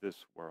ordered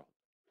this world.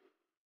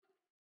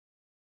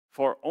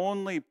 For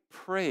only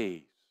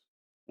praise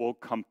will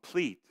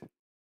complete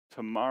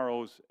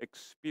tomorrow's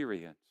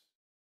experience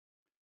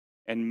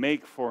and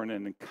make for an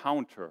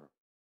encounter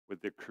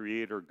with the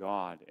Creator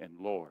God and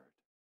Lord,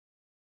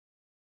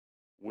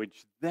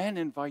 which then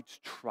invites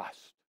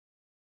trust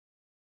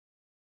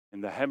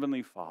in the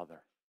Heavenly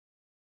Father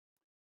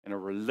and a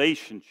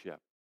relationship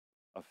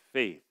of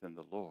faith in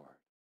the Lord.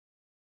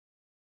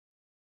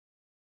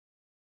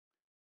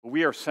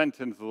 We are sent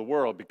into the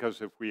world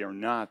because if we are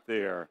not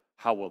there,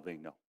 how will they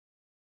know?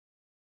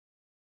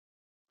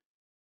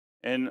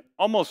 And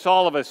almost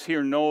all of us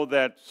here know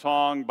that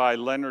song by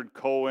Leonard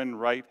Cohen,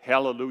 right?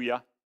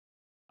 Hallelujah.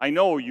 I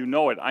know you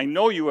know it. I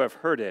know you have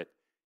heard it.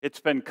 It's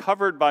been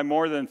covered by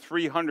more than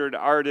 300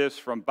 artists,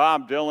 from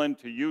Bob Dylan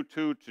to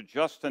U2 to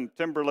Justin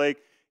Timberlake.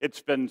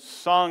 It's been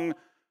sung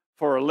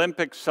for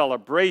Olympic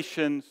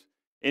celebrations,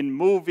 in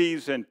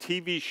movies and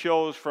TV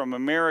shows, from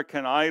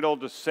American Idol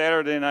to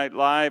Saturday Night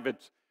Live.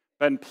 It's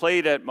been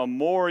played at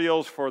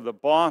memorials for the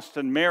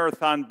Boston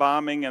Marathon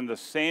bombing and the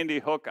Sandy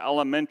Hook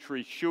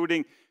Elementary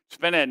shooting. It's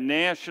been at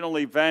national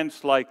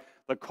events like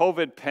the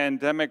COVID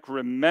pandemic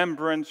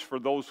remembrance for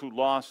those who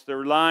lost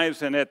their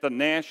lives, and at the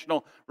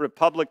National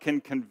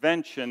Republican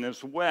Convention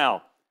as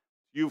well.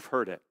 You've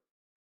heard it.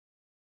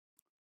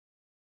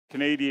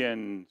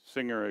 Canadian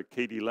singer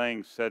Katie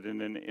Lang said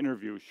in an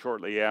interview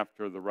shortly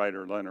after the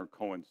writer Leonard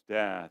Cohen's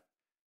death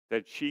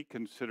that she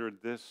considered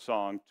this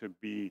song to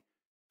be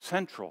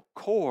central,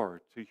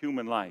 core to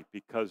human life,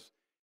 because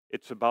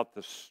it's about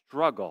the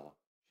struggle,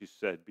 she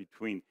said,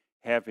 between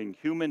having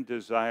human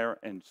desire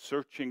and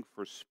searching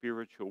for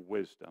spiritual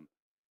wisdom.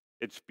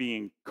 It's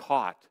being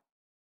caught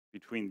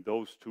between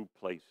those two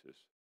places.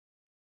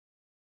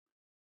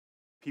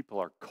 People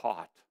are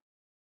caught,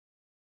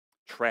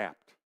 trapped.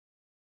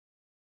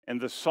 And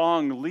the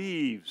song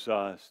leaves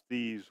us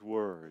these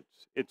words.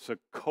 It's a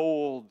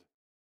cold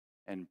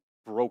and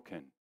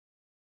broken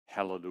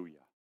hallelujah.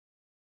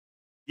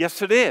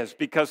 Yes, it is,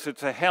 because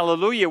it's a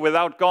hallelujah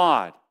without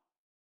God,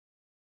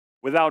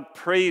 without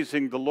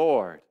praising the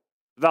Lord,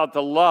 without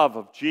the love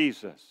of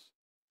Jesus.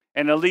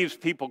 And it leaves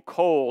people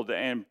cold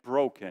and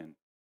broken.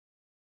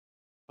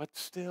 But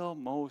still,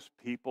 most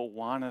people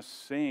want to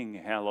sing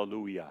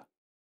hallelujah.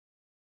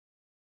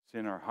 It's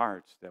in our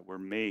hearts that we're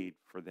made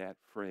for that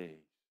phrase.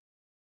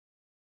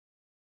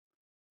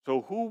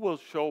 So who will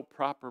show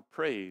proper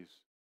praise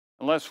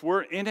unless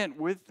we're in it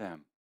with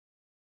them,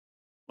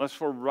 unless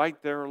we're right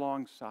there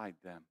alongside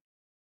them?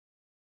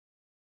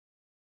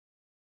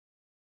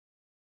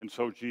 And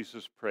so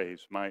Jesus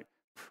prays. My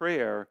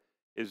prayer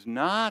is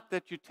not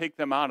that you take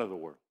them out of the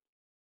world.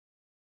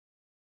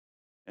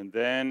 And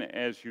then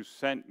as you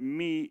sent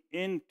me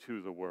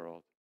into the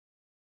world,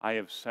 I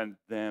have sent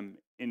them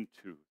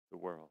into the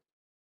world.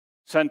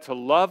 Sent to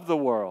love the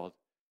world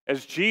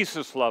as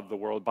Jesus loved the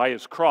world by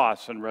his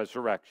cross and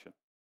resurrection.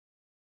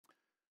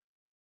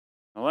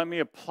 Now let me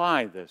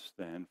apply this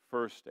then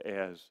first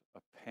as a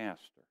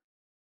pastor.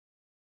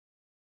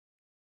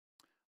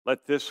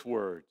 Let this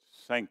word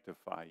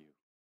sanctify you,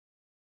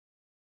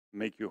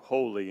 make you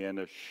holy, and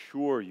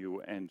assure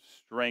you and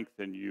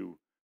strengthen you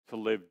to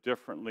live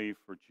differently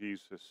for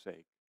Jesus'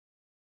 sake.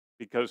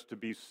 Because to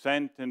be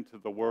sent into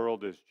the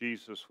world as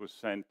Jesus was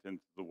sent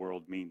into the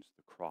world means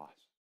the cross.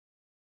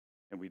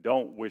 And we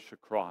don't wish a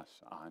cross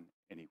on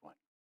anyone.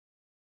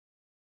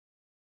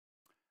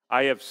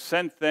 I have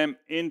sent them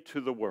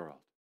into the world.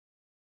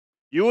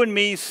 You and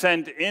me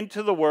sent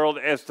into the world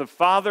as the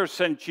Father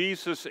sent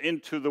Jesus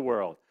into the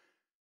world.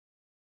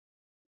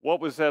 What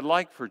was that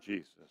like for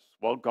Jesus?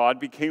 Well, God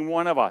became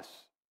one of us,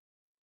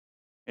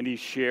 and he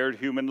shared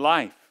human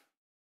life.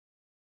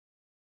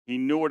 He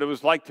knew what it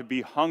was like to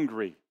be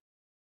hungry,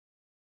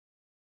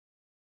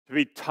 to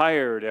be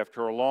tired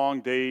after a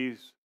long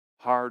day's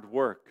hard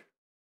work.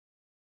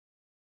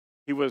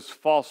 He was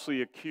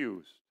falsely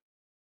accused.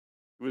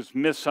 He was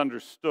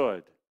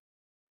misunderstood.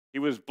 He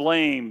was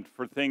blamed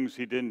for things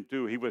he didn't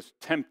do. He was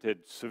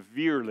tempted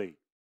severely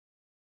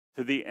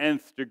to the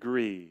nth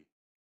degree,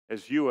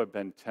 as you have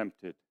been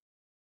tempted.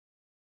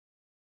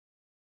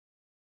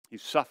 He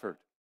suffered,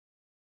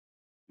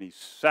 and he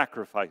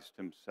sacrificed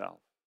himself.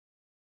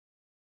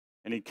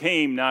 And he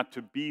came not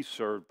to be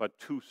served, but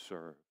to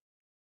serve.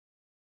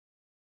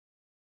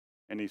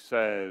 And he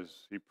says,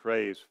 he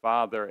prays,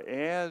 Father,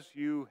 as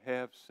you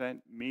have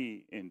sent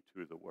me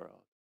into the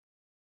world,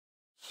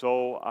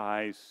 so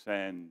I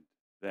send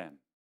them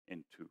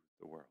into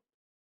the world.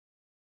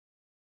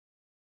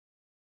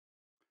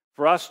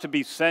 For us to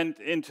be sent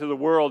into the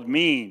world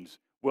means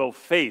we'll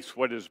face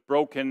what is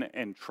broken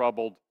and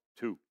troubled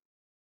too.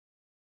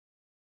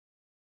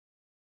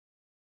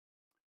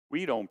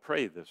 We don't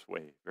pray this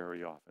way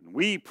very often.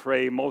 We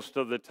pray most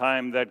of the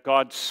time that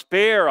God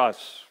spare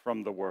us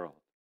from the world.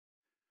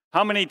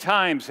 How many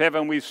times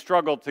haven't we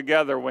struggled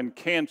together when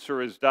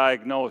cancer is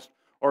diagnosed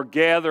or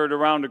gathered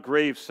around a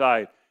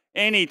graveside?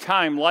 Any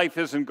time life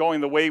isn't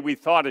going the way we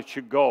thought it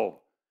should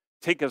go,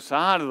 take us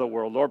out of the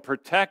world or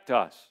protect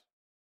us.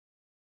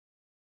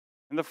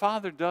 And the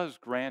Father does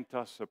grant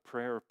us a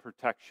prayer of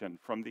protection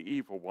from the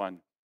evil one,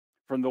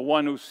 from the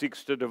one who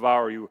seeks to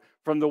devour you,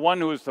 from the one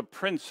who is the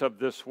prince of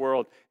this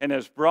world and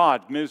has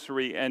brought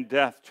misery and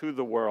death to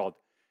the world.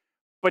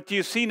 But do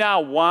you see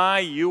now why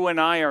you and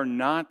I are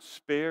not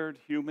spared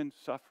human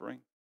suffering?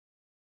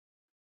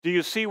 Do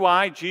you see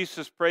why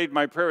Jesus prayed,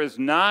 my prayer is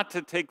not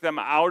to take them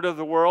out of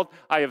the world,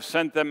 I have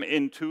sent them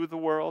into the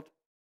world?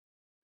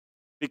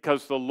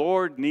 Because the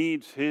Lord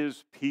needs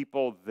his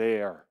people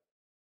there,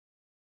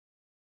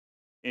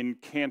 in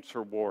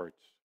cancer wards,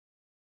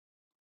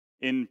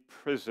 in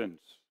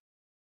prisons,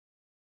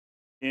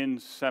 in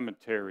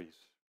cemeteries,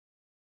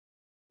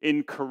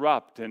 in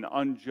corrupt and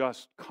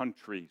unjust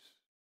countries,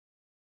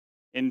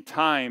 in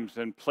times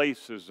and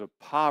places of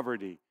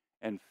poverty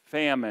and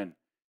famine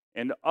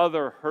and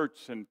other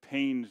hurts and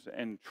pains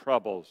and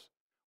troubles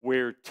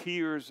where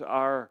tears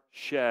are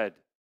shed,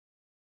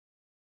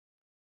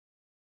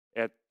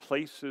 at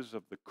places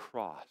of the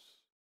cross,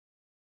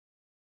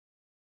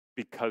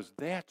 because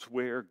that's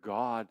where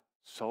God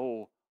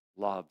so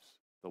loves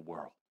the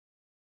world.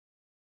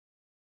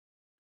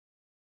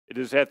 It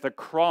is at the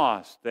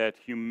cross that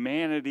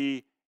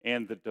humanity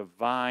and the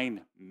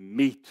divine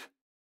meet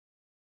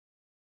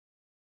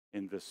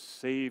in the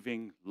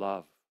saving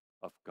love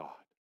of God.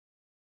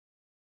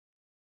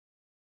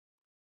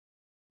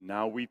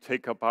 Now we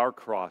take up our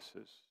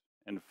crosses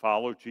and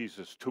follow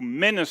Jesus to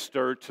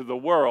minister to the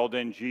world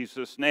in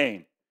Jesus'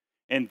 name.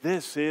 And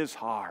this is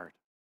hard,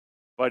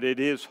 but it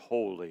is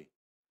holy.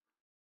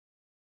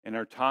 In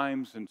our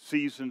times and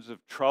seasons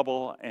of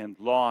trouble and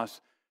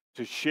loss,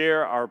 to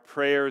share our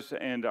prayers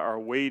and our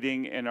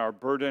waiting and our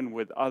burden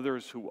with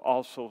others who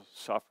also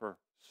suffer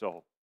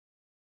so.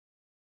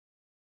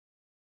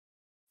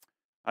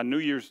 On New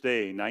Year's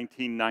Day,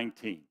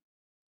 1919,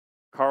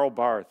 Karl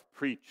Barth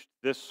preached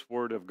this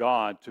word of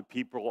God to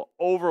people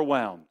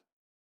overwhelmed.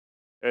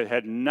 It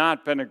had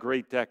not been a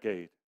great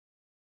decade.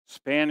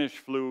 Spanish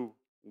flu,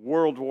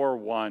 World War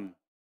I.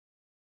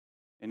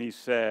 And he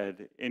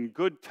said, in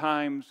good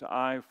times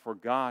I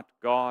forgot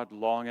God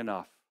long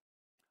enough.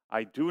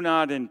 I do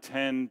not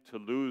intend to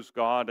lose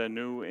God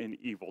anew in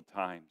evil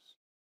times.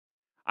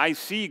 I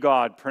see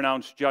God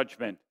pronounce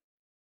judgment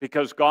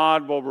because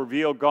God will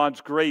reveal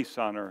God's grace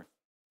on earth.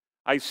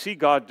 I see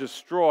God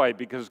destroy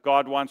because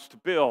God wants to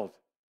build.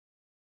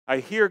 I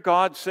hear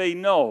God say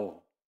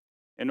no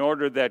in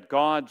order that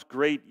God's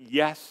great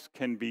yes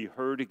can be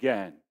heard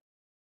again.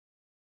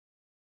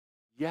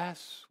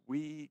 Yes,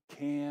 we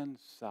can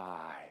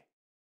sigh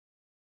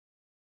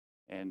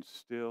and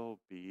still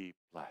be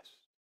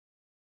blessed.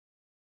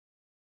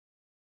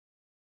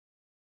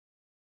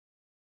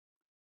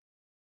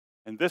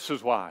 And this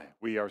is why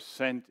we are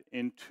sent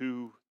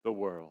into the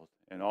world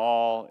in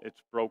all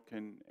its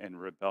broken and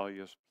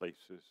rebellious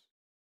places,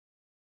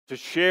 to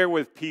share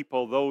with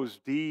people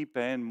those deep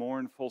and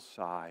mournful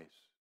sighs,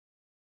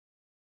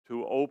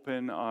 to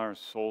open our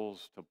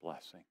souls to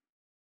blessing.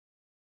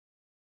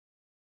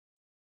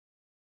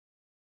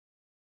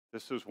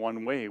 This is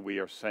one way we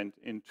are sent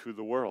into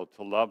the world,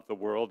 to love the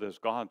world as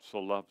God so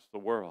loves the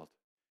world.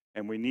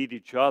 And we need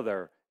each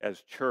other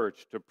as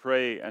church to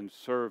pray and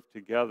serve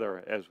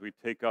together as we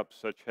take up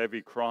such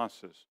heavy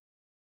crosses.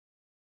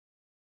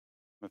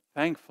 But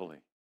thankfully,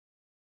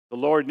 the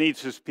Lord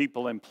needs his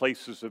people in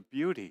places of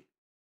beauty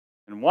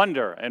and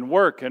wonder and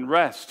work and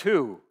rest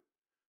too,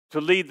 to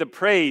lead the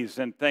praise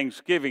and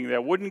thanksgiving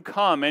that wouldn't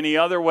come any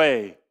other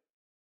way.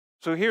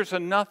 So here's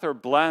another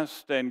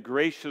blessed and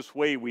gracious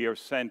way we are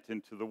sent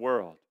into the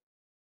world.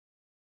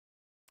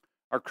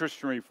 Our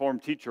Christian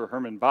Reformed teacher,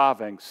 Herman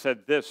Bavinck,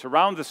 said this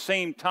around the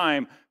same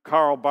time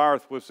Karl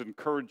Barth was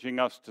encouraging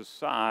us to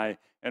sigh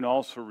and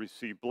also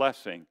receive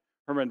blessing.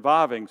 Herman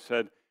Bavinck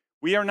said,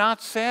 "We are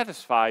not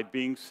satisfied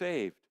being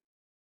saved.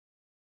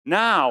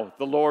 Now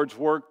the Lord's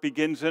work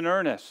begins in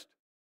earnest.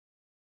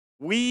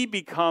 We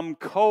become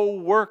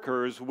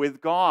co-workers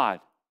with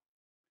God.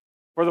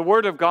 For the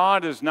Word of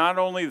God is not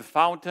only the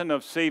fountain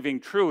of saving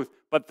truth,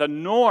 but the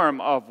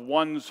norm of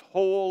one's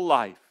whole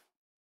life."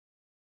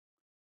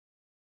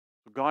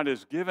 God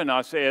has given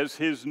us as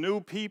his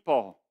new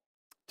people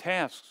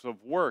tasks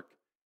of work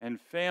and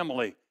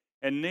family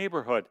and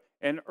neighborhood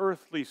and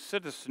earthly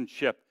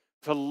citizenship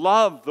to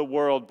love the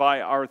world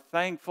by our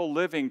thankful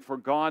living for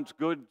God's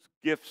good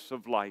gifts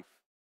of life.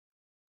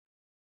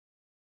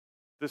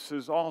 This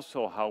is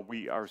also how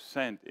we are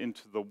sent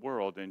into the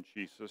world in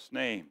Jesus'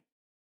 name.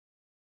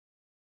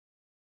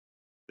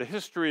 The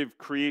history of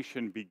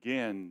creation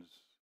begins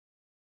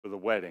with a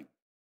wedding.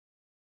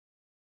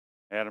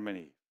 Adam and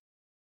Eve,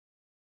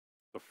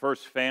 the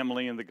first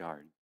family in the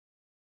garden.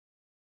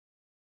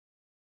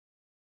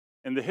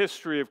 And the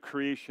history of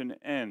creation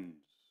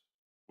ends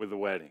with a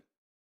wedding.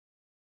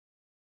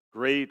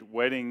 Great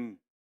wedding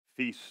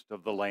feast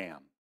of the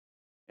Lamb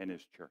and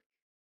his church.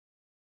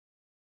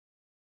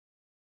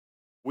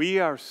 We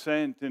are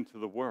sent into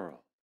the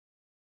world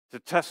to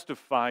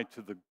testify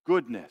to the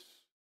goodness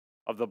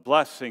of the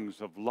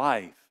blessings of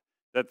life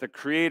that the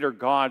Creator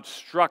God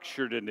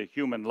structured into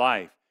human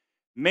life.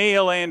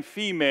 Male and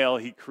female,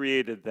 he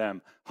created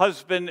them.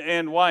 Husband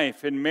and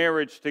wife in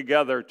marriage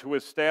together to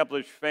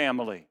establish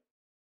family.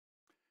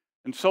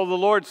 And so the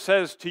Lord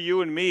says to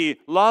you and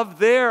me, love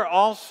there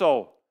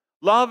also.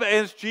 Love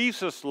as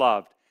Jesus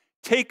loved.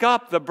 Take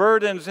up the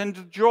burdens and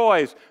the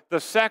joys, the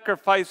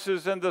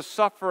sacrifices and the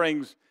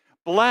sufferings.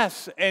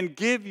 Bless and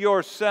give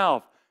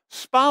yourself.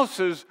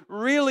 Spouses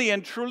really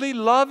and truly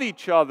love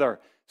each other.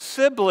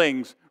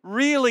 Siblings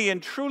really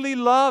and truly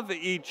love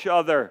each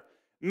other.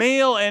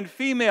 Male and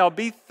female,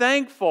 be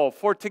thankful,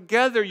 for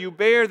together you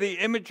bear the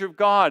image of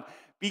God.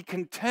 Be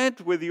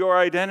content with your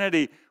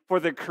identity, for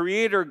the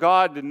Creator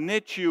God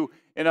knit you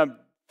in a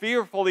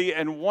fearfully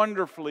and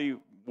wonderfully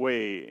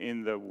way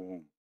in the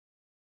womb.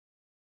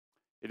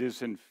 It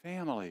is in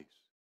families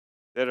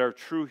that our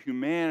true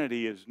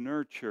humanity is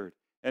nurtured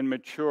and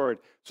matured.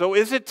 So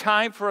is it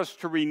time for us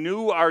to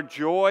renew our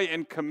joy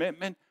and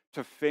commitment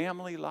to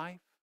family life?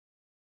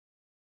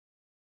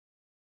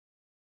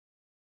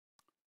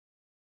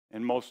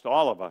 And most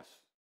all of us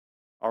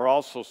are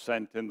also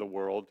sent in the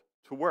world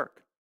to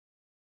work.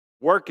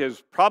 Work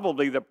is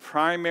probably the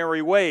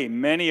primary way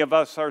many of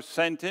us are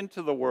sent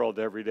into the world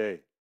every day.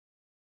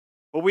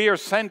 But we are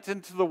sent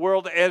into the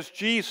world as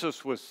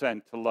Jesus was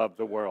sent to love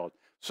the world.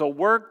 So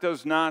work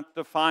does not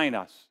define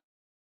us.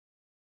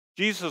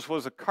 Jesus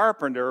was a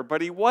carpenter,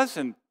 but he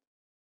wasn't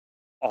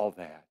all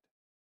that.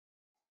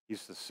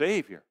 He's the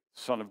Savior,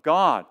 the Son of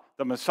God,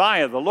 the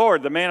Messiah, the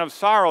Lord, the man of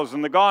sorrows,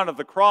 and the God of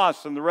the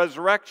cross and the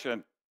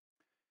resurrection.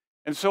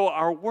 And so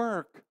our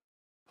work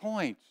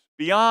points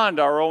beyond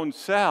our own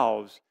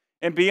selves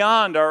and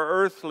beyond our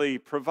earthly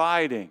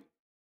providing.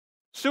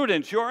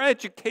 Students, your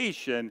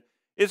education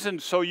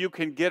isn't so you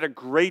can get a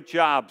great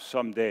job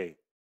someday,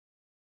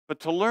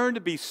 but to learn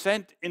to be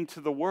sent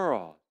into the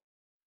world,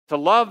 to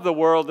love the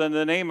world in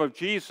the name of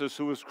Jesus,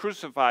 who was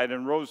crucified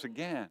and rose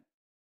again.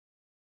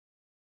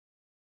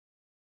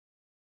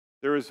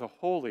 There is a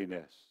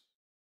holiness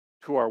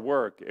to our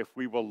work if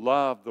we will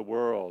love the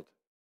world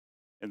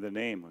in the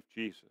name of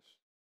Jesus.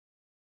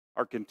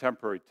 Our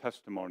contemporary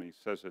testimony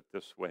says it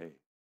this way: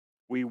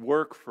 we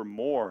work for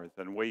more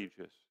than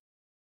wages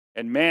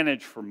and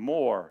manage for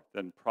more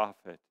than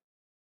profit,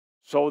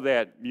 so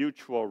that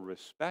mutual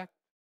respect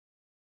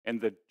and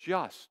the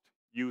just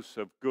use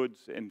of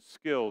goods and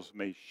skills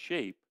may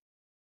shape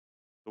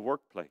the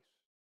workplace.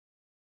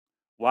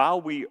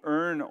 While we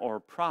earn or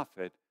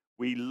profit,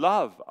 we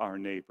love our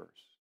neighbors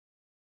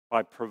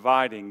by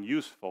providing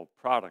useful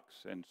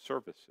products and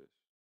services.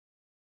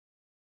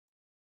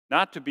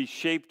 Not to be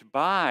shaped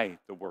by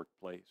the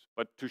workplace,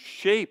 but to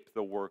shape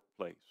the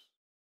workplace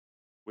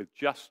with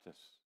justice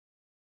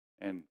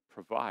and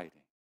providing.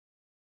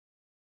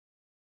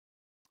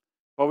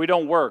 But we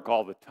don't work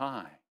all the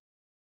time.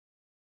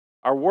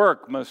 Our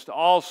work must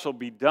also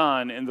be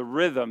done in the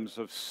rhythms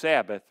of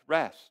Sabbath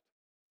rest.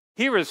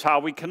 Here is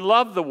how we can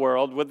love the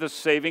world with the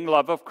saving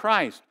love of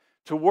Christ: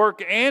 to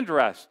work and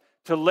rest,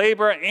 to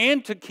labor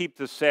and to keep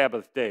the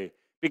Sabbath day.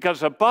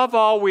 Because above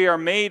all, we are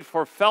made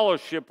for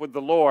fellowship with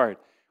the Lord.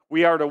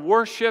 We are to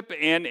worship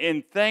and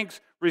in thanks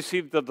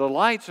receive the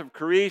delights of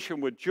creation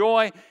with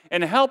joy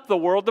and help the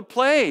world to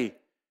play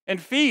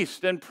and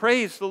feast and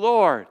praise the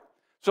Lord.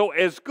 So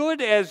as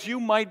good as you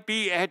might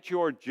be at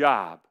your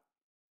job,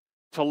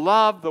 to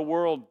love the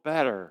world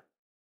better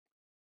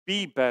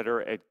be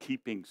better at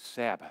keeping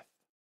Sabbath.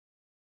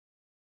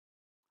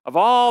 Of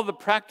all the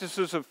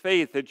practices of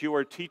faith that you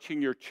are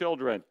teaching your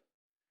children,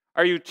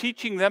 are you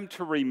teaching them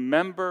to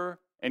remember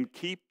and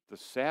keep the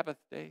Sabbath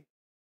day?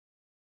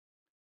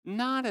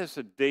 Not as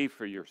a day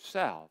for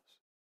yourselves,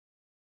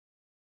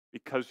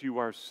 because you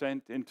are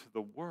sent into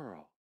the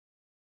world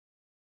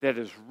that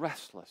is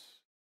restless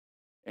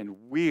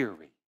and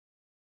weary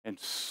and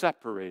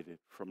separated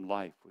from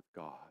life with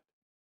God.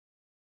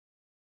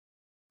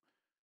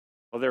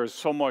 Well, there is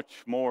so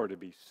much more to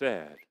be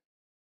said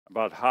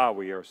about how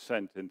we are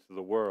sent into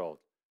the world,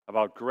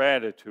 about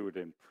gratitude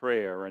and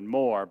prayer and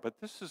more, but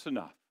this is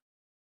enough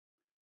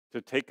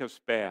to take us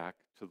back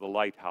to the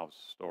lighthouse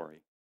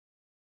story.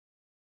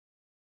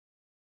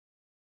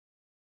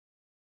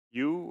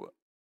 You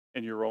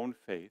and your own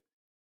faith,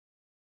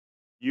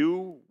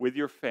 you with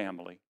your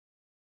family,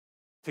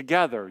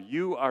 together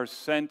you are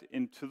sent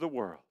into the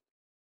world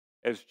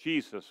as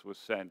Jesus was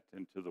sent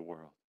into the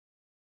world.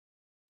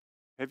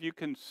 Have you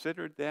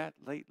considered that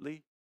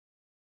lately?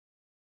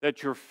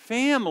 That your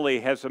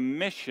family has a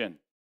mission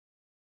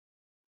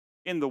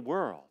in the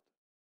world.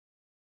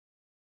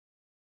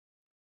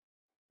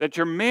 That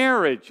your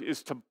marriage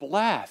is to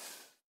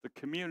bless the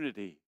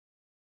community.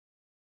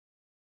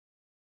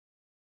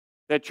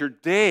 That your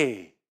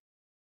day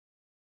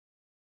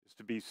is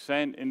to be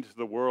sent into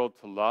the world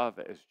to love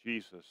as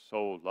Jesus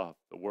so loved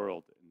the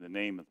world in the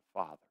name of the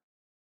Father.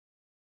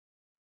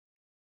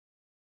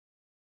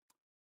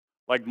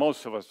 Like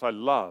most of us, I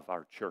love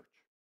our church.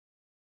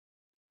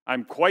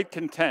 I'm quite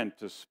content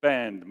to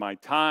spend my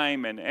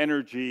time and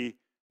energy,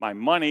 my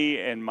money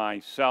and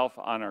myself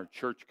on our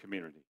church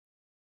community.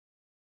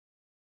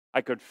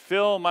 I could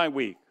fill my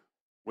week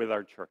with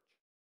our church.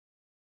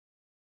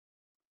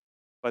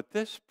 But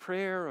this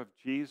prayer of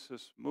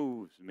Jesus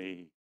moves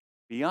me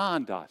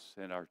beyond us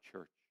and our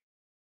church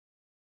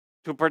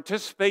to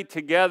participate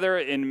together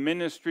in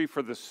ministry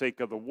for the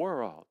sake of the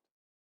world,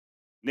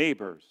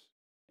 neighbors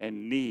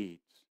and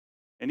needs,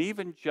 and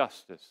even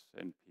justice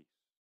and peace.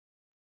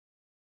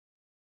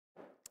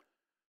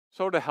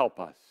 So to help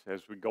us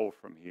as we go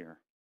from here,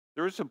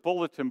 there is a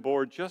bulletin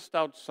board just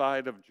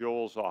outside of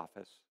Joel's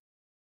office.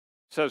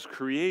 It says,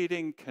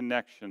 Creating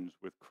Connections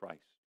with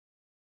Christ.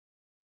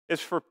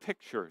 It's for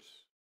pictures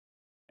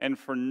and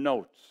for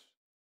notes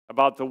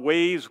about the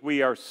ways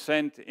we are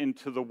sent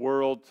into the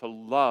world to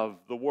love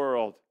the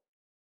world.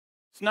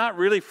 It's not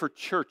really for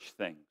church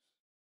things,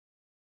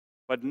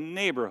 but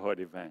neighborhood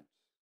events.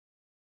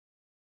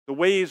 The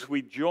ways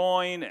we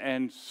join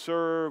and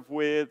serve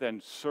with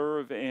and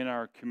serve in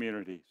our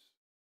communities.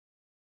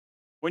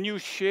 When you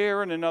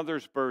share in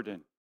another's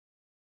burden,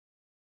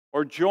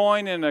 or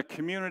join in a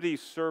community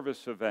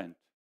service event,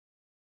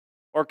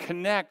 or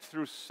connect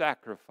through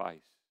sacrifice,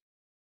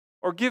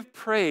 or give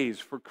praise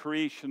for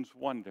creation's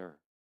wonder,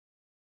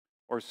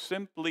 or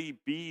simply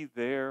be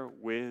there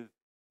with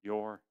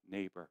your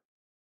neighbor.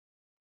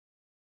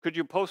 Could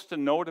you post a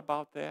note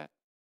about that?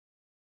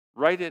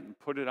 Write it and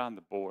put it on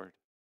the board.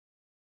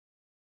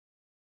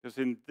 Because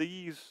in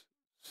these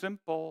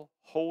simple,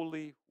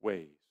 holy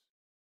ways,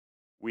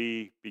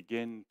 we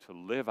begin to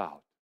live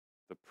out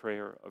the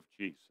prayer of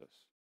Jesus.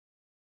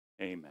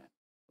 Amen.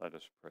 Let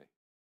us pray.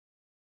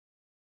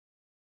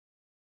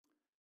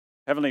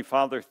 Heavenly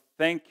Father,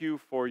 thank you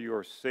for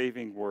your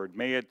saving word.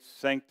 May it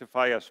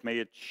sanctify us. May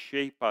it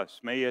shape us.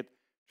 May it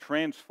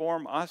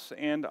transform us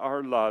and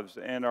our loves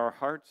and our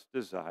heart's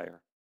desire.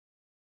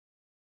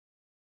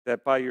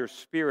 That by your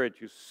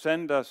Spirit you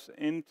send us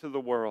into the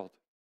world.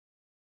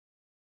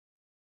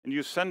 And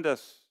you send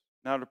us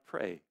now to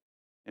pray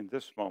in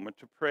this moment,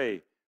 to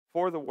pray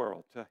for the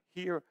world, to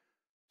hear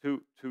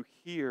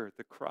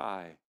the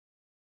cry,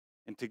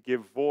 and to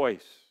give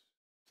voice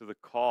to the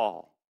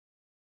call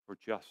for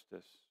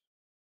justice,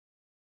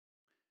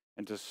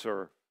 and to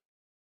serve.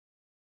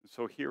 And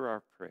so hear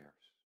our prayers.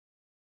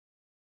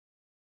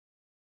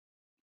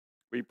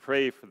 We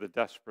pray for the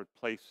desperate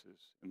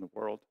places in the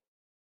world.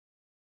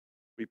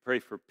 We pray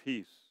for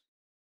peace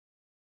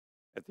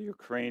at the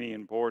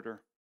Ukrainian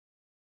border,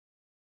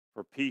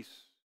 for peace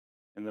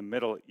in the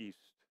Middle East.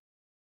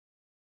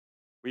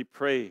 We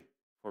pray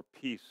for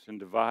peace in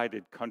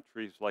divided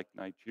countries like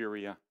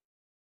Nigeria,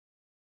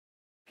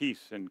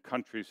 peace in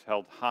countries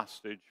held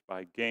hostage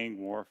by gang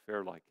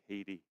warfare like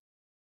Haiti.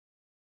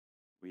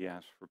 We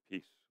ask for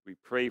peace. We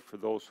pray for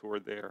those who are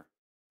there,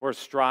 who are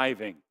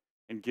striving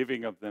and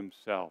giving of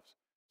themselves,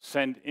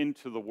 sent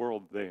into the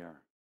world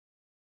there.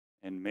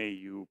 And may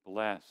you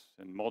bless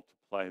and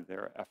multiply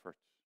their efforts.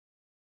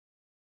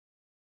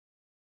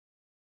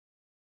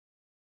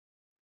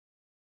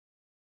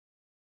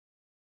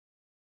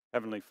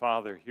 Heavenly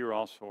Father, hear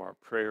also our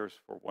prayers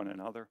for one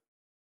another.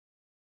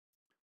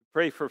 We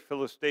pray for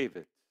Phyllis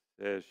David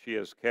as she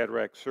has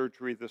cataract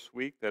surgery this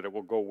week, that it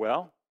will go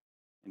well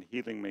and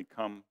healing may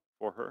come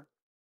for her.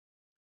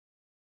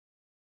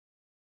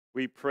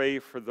 We pray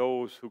for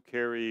those who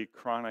carry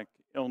chronic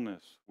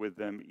illness with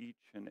them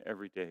each and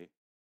every day,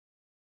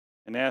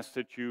 and ask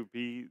that you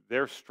be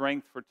their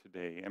strength for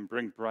today and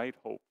bring bright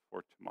hope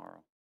for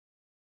tomorrow.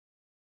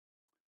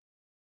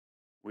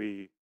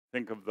 We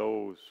think of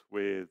those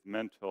with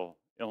mental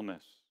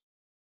illness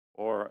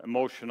or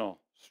emotional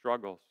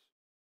struggles,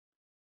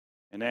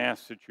 and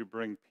ask that you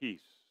bring peace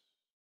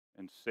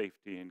and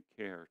safety and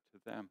care to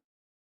them.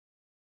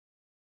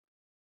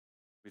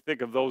 We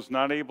think of those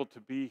not able to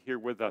be here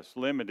with us,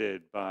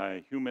 limited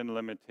by human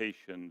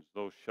limitations,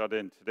 those shut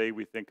in. Today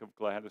we think of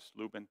Gladys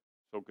Lubin.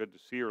 So good to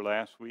see her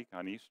last week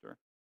on Easter.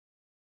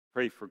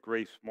 Pray for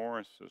Grace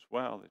Morris as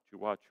well, that you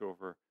watch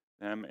over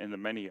them and the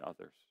many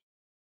others.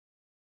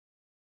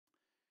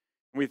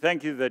 We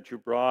thank you that you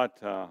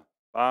brought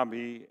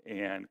Bobby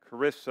and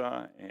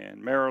Carissa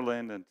and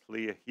Marilyn and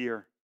Talia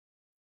here.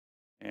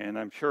 And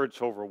I'm sure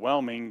it's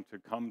overwhelming to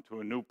come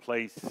to a new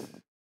place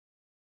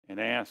and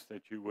ask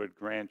that you would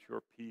grant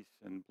your peace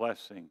and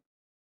blessing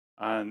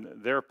on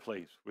their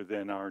place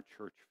within our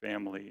church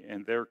family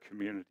and their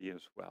community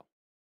as well.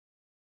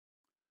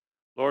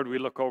 Lord, we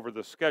look over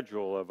the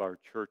schedule of our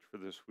church for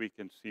this week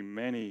and see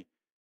many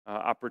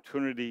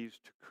opportunities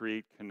to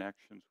create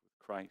connections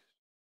with Christ.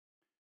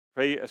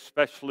 Pray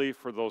especially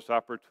for those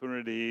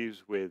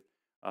opportunities with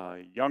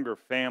younger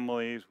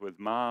families, with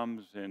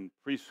moms and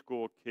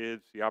preschool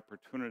kids, the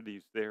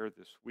opportunities there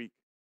this week.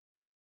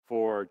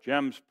 For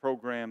GEMS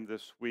program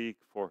this week,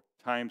 for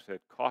times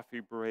at coffee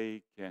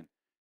break and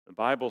the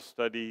Bible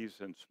studies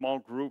and small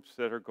groups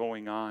that are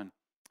going on.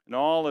 In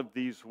all of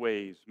these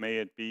ways, may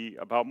it be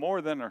about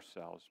more than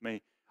ourselves.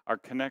 May our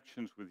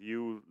connections with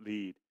you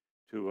lead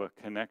to a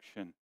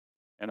connection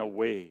and a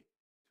way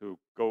to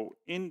go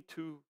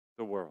into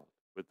the world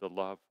with the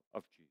love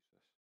of Jesus.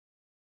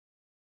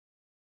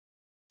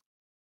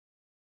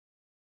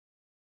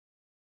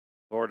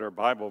 Lord, our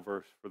Bible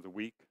verse for the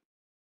week,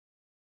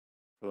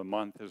 for the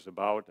month, is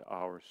about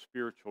our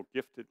spiritual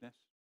giftedness.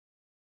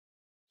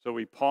 So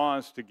we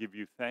pause to give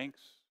you thanks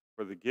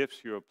for the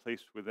gifts you have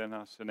placed within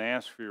us and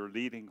ask for your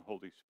leading,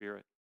 Holy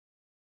Spirit,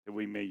 that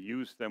we may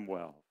use them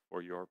well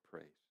for your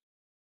praise.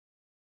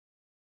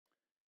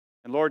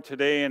 And Lord,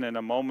 today and in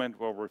a moment,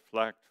 we'll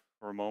reflect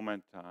for a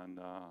moment on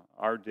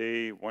our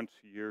day once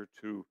a year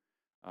to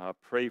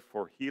pray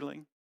for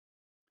healing,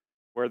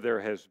 where there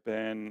has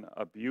been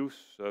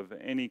abuse of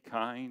any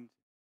kind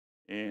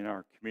in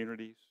our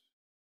communities.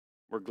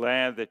 We're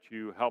glad that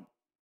you help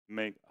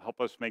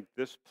us make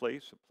this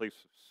place a place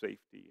of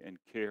safety and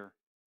care.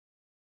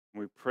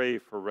 And we pray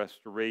for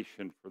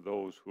restoration for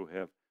those who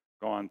have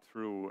gone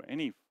through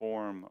any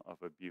form of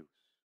abuse.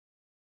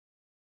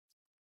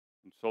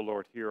 And so,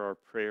 Lord, hear our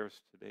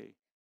prayers today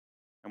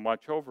and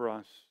watch over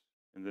us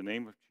in the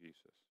name of Jesus.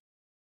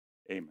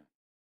 Amen.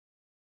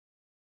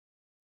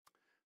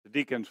 The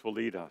deacons will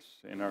lead us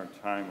in our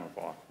time of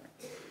offering.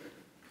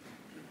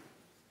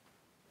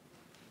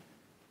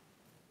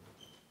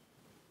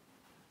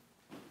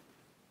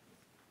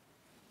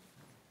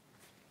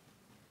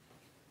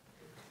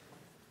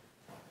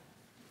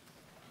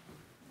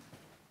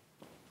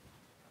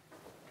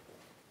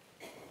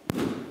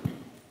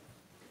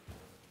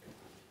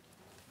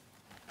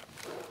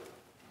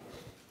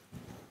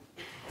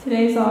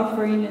 Today's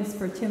offering is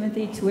for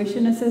Timothy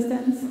tuition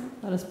assistance.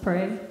 Let us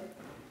pray.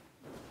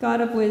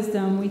 God of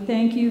wisdom, we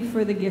thank you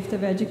for the gift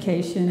of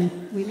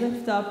education. We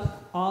lift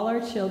up all our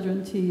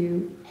children to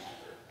you.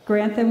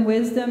 Grant them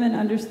wisdom and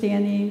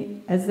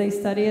understanding as they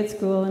study at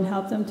school and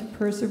help them to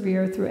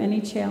persevere through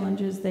any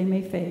challenges they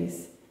may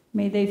face.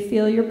 May they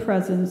feel your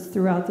presence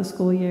throughout the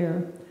school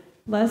year.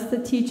 Bless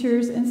the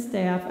teachers and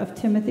staff of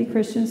Timothy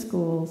Christian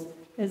Schools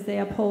as they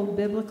uphold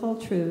biblical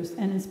truths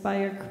and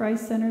inspire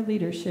Christ-centered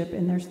leadership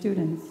in their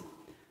students.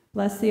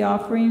 Bless the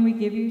offering we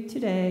give you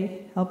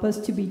today. Help us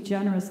to be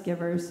generous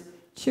givers,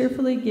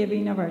 cheerfully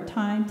giving of our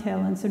time,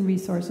 talents, and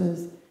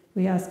resources.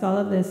 We ask all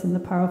of this in the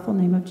powerful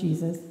name of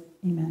Jesus.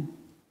 Amen.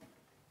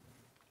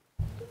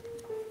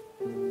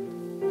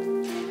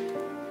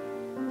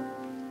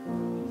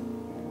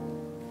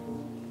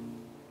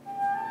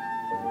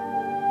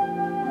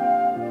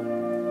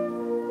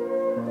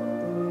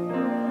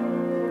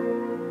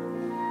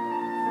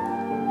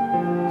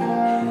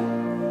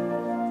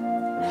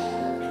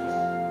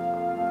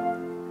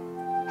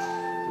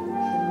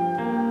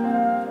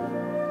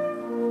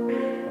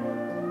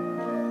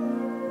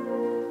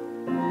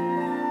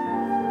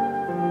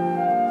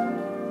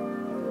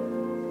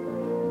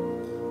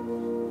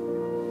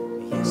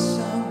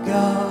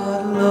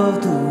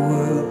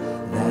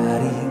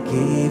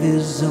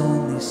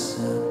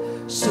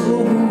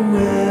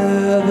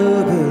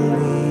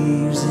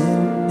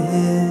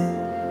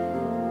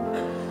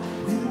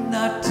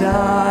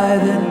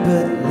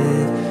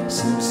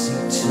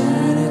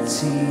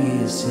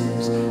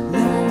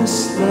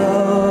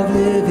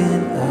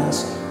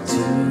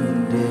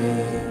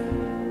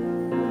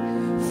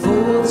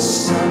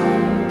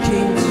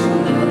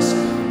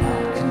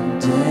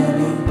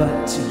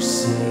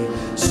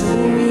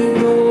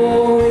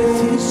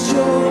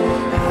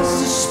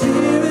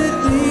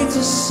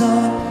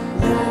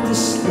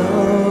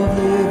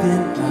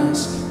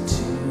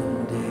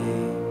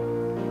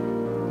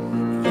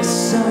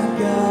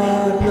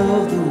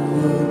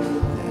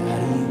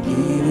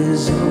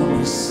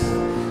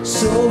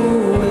 So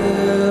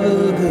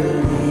whoever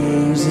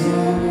believes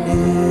in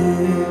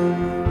him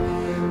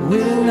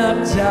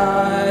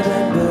died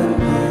and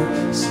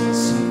believed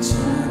since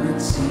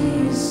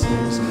eternity. He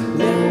says,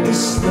 let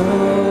this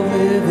love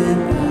live in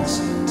us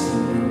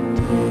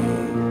today.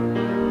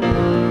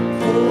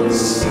 For the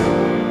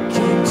Son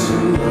came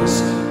to us,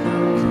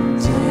 not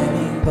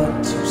condemning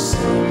but to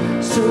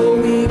save. So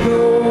we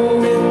go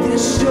with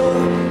this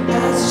joy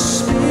as the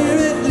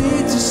Spirit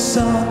leads us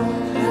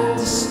on. Let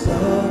this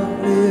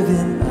love live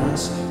in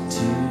us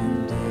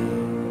today.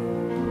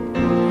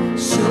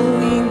 So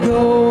we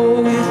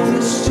go with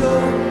this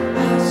joy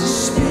as the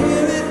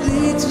Spirit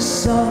leads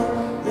us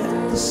on.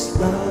 Let this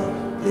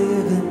love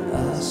live in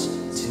us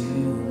today.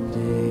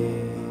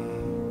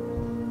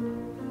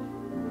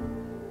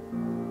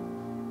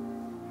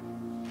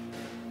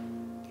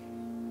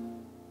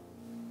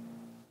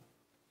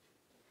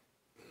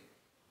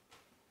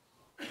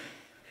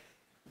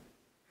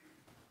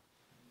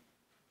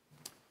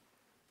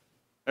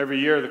 Every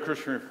year, the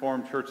Christian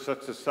Reformed Church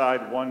sets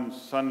aside one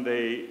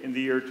Sunday in the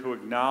year to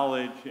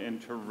acknowledge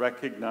and to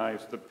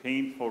recognize the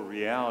painful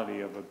reality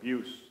of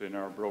abuse in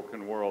our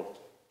broken world.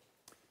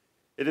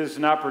 It is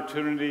an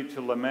opportunity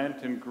to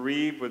lament and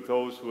grieve with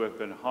those who have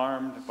been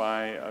harmed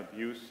by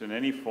abuse in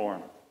any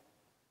form,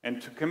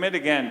 and to commit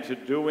again to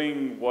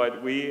doing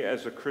what we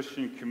as a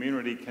Christian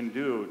community can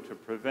do to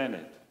prevent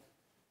it,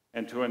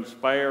 and to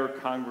inspire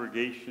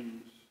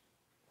congregations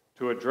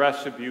to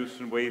address abuse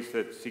in ways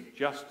that seek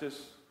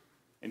justice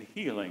and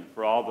healing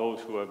for all those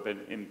who have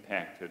been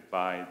impacted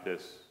by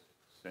this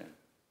sin.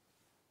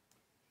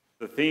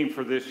 The theme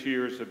for this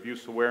year's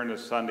Abuse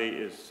Awareness Sunday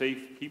is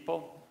Safe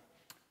People,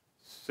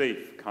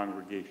 Safe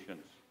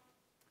Congregations.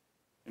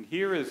 And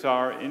here is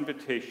our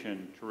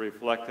invitation to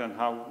reflect on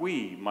how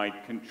we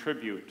might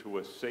contribute to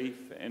a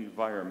safe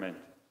environment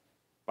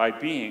by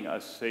being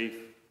a safe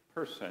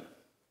person.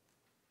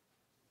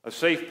 A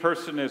safe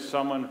person is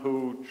someone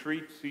who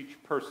treats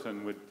each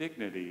person with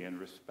dignity and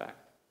respect,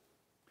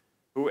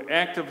 who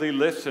actively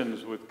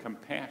listens with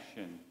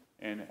compassion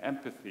and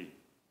empathy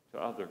to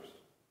others,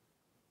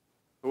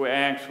 who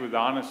acts with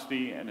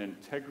honesty and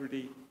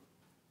integrity,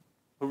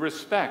 who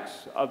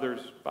respects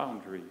others'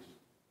 boundaries,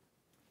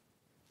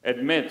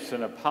 admits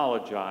and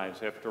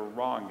apologizes after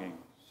wronging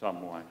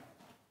someone,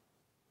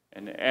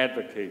 and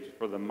advocates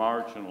for the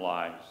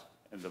marginalized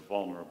and the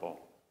vulnerable.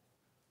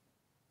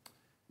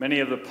 Many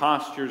of the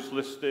postures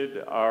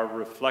listed are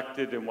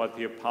reflected in what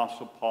the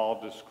Apostle Paul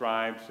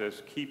describes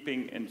as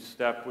keeping in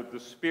step with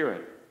the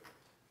Spirit.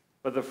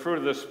 But the fruit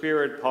of the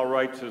Spirit, Paul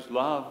writes, is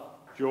love,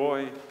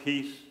 joy,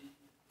 peace,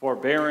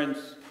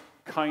 forbearance,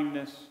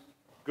 kindness,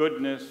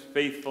 goodness,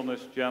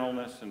 faithfulness,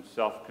 gentleness, and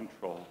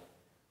self-control.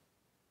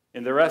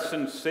 In their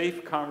essence,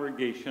 safe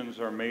congregations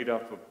are made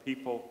up of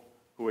people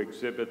who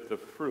exhibit the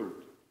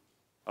fruit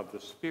of the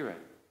Spirit.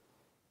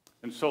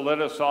 And so let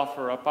us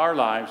offer up our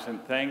lives in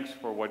thanks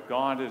for what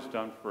God has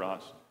done for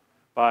us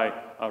by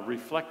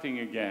reflecting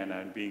again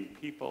on being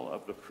people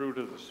of the fruit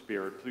of the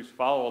Spirit. Please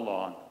follow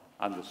along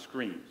on the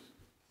screens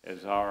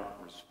as our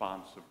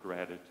response of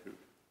gratitude.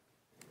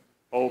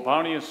 O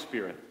bounteous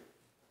Spirit,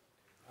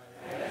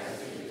 I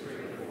ask you to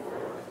bring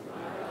forth in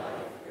my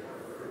life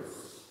your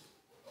fruits.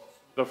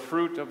 The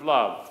fruit of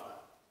love.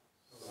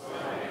 So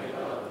I may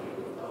love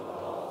you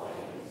above all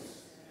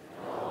things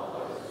and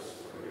all others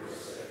for your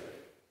sake.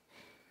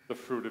 The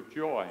fruit of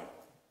joy.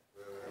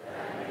 That I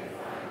may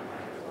find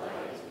my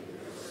delight in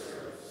your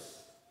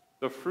service.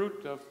 The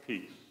fruit of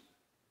peace.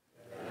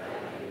 That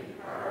I may be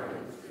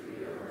pardoned through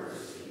your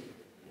mercy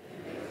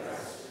and may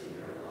rest in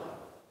your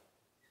love.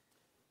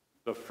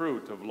 The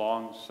fruit of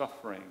long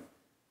suffering.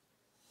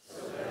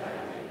 So that I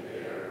may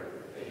bear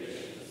with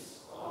patience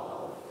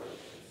all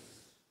afflictions.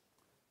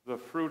 The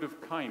fruit of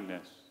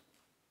kindness.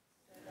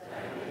 That I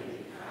may be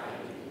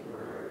kind in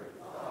word,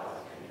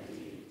 thought, and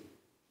deed.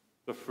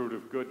 The fruit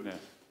of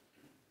goodness.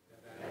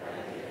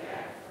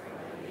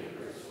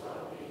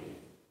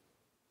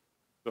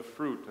 The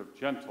fruit of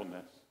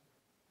gentleness.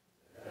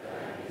 That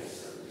I may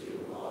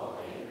subdue all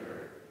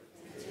anger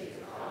and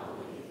take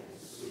calmly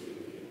and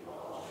sweetly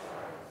all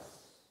trials.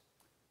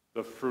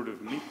 The fruit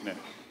of meekness.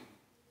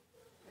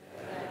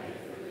 That I may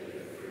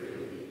forgive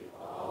freely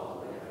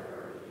all who have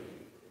hurt me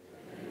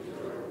and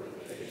endure with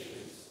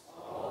patience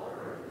all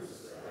burdens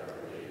that are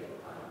laid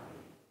upon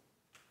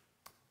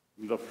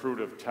me. The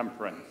fruit of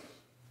temperance.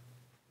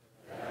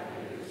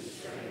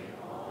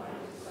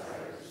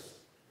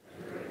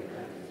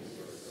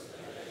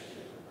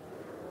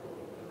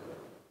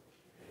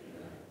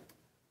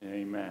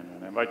 Amen.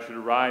 And I invite you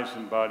to rise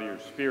in body or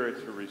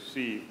spirit to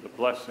receive the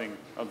blessing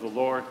of the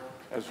Lord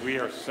as we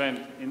are sent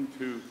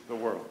into the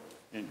world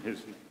in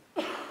his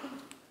name.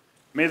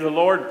 May the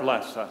Lord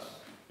bless us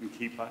and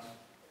keep us.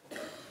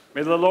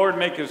 May the Lord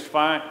make his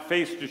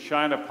face to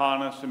shine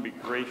upon us and be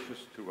gracious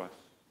to us.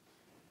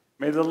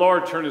 May the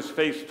Lord turn his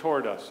face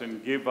toward us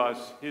and give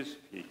us his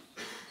peace,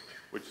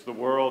 which the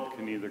world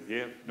can neither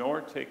give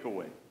nor take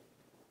away.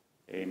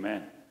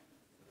 Amen.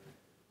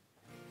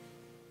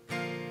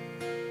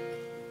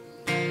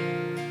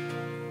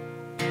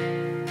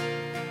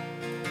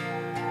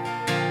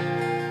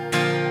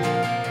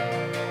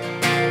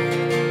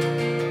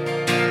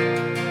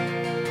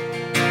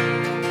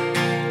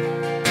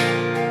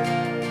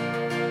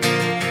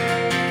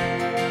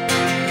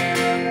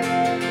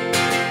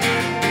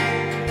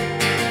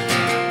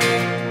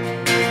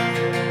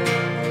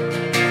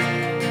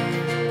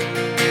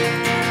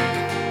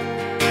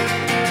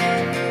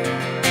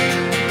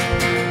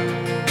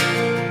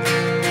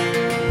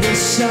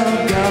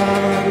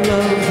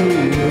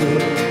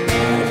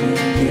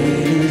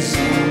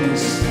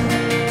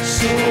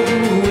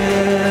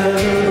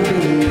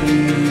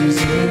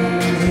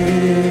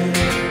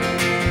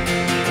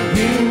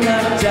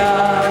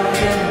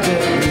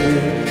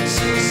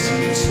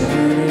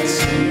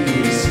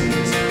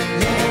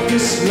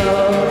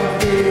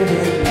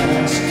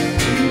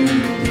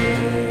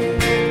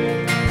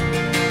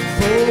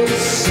 For the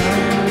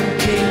Son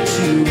came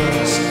to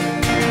us,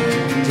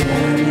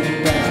 and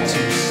back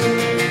to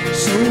sin.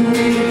 So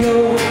we go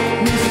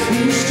with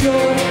His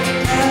joy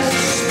as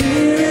the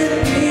Spirit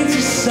leads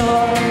us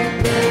on.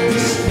 Let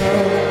this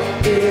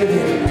love live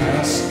in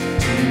us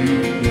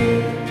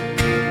today.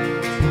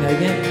 Sing that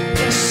again.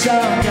 Yes,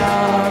 our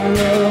God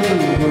loved the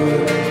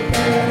world,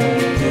 that He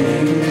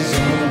gave His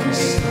only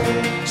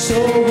Son. So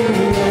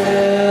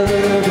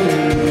whoever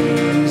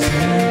believes in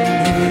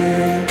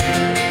Him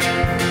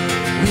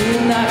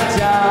will not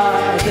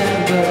die, then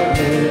but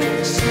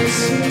live since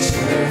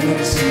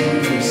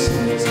eternity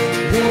says.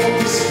 Let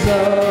this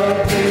love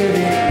live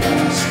in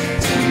us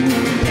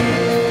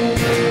today.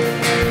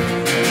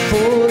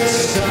 For the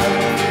Son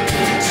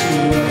came to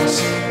us,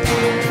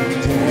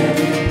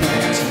 condemning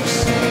not to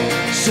sin.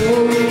 So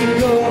we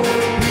go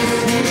with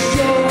His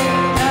joy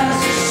as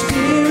the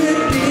Spirit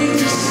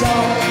leads us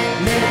on.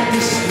 Let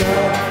this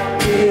love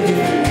live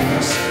in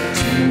us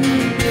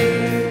today.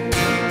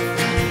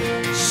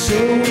 So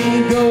we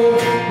go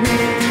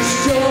with His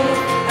joy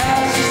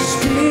as the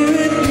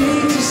Spirit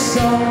leads us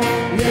on.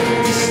 Let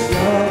this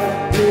love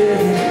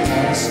live in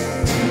us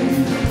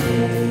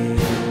today.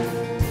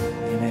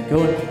 Amen. Go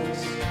in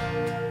peace.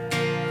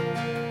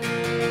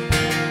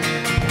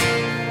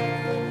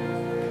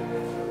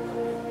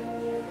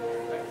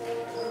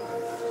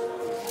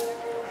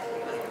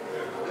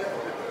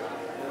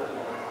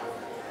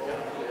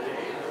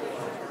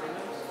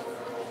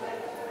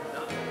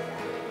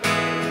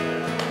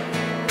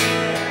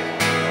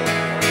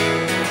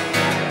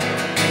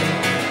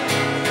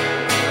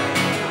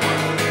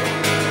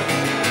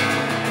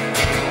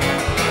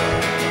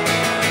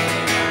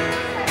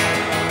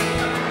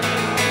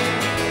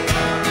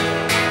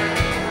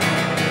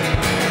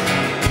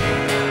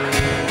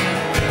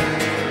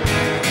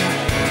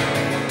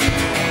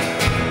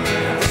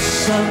 The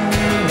sun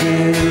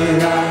will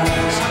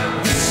rise,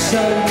 the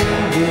sun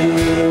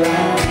will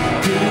rise,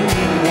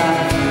 bringing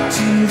light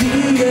to the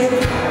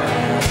earth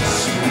as it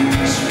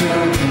springs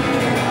from the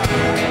ground.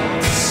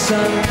 The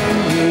sun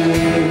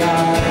will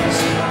rise,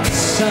 the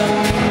sun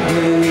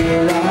will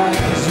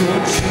rise,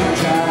 won't you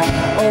dry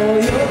all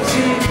your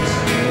tears? Won't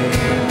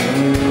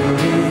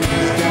you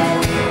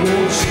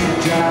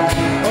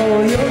dry all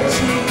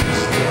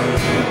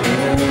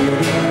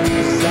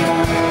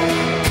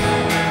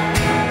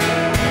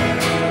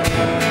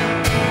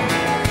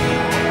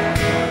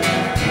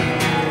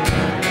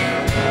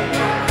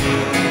tears?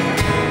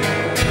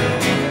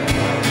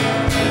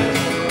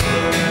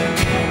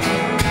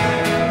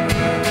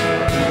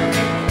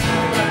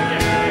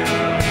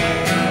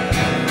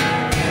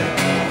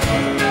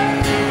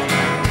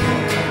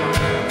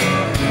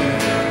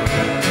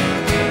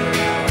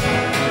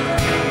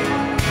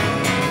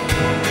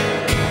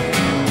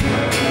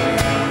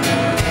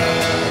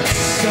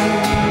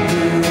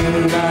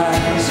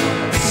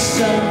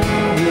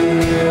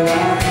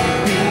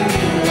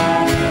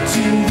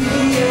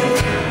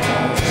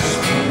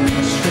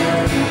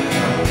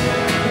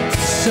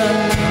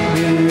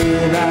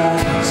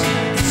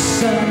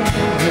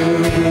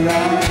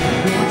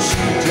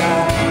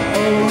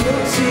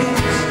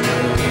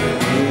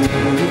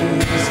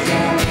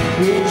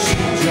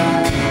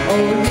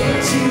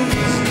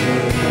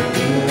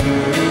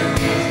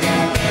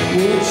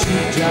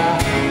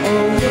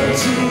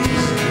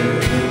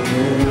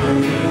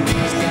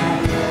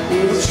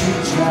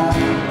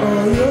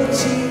 All your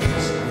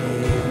tears,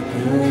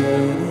 all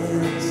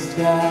your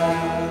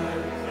tears,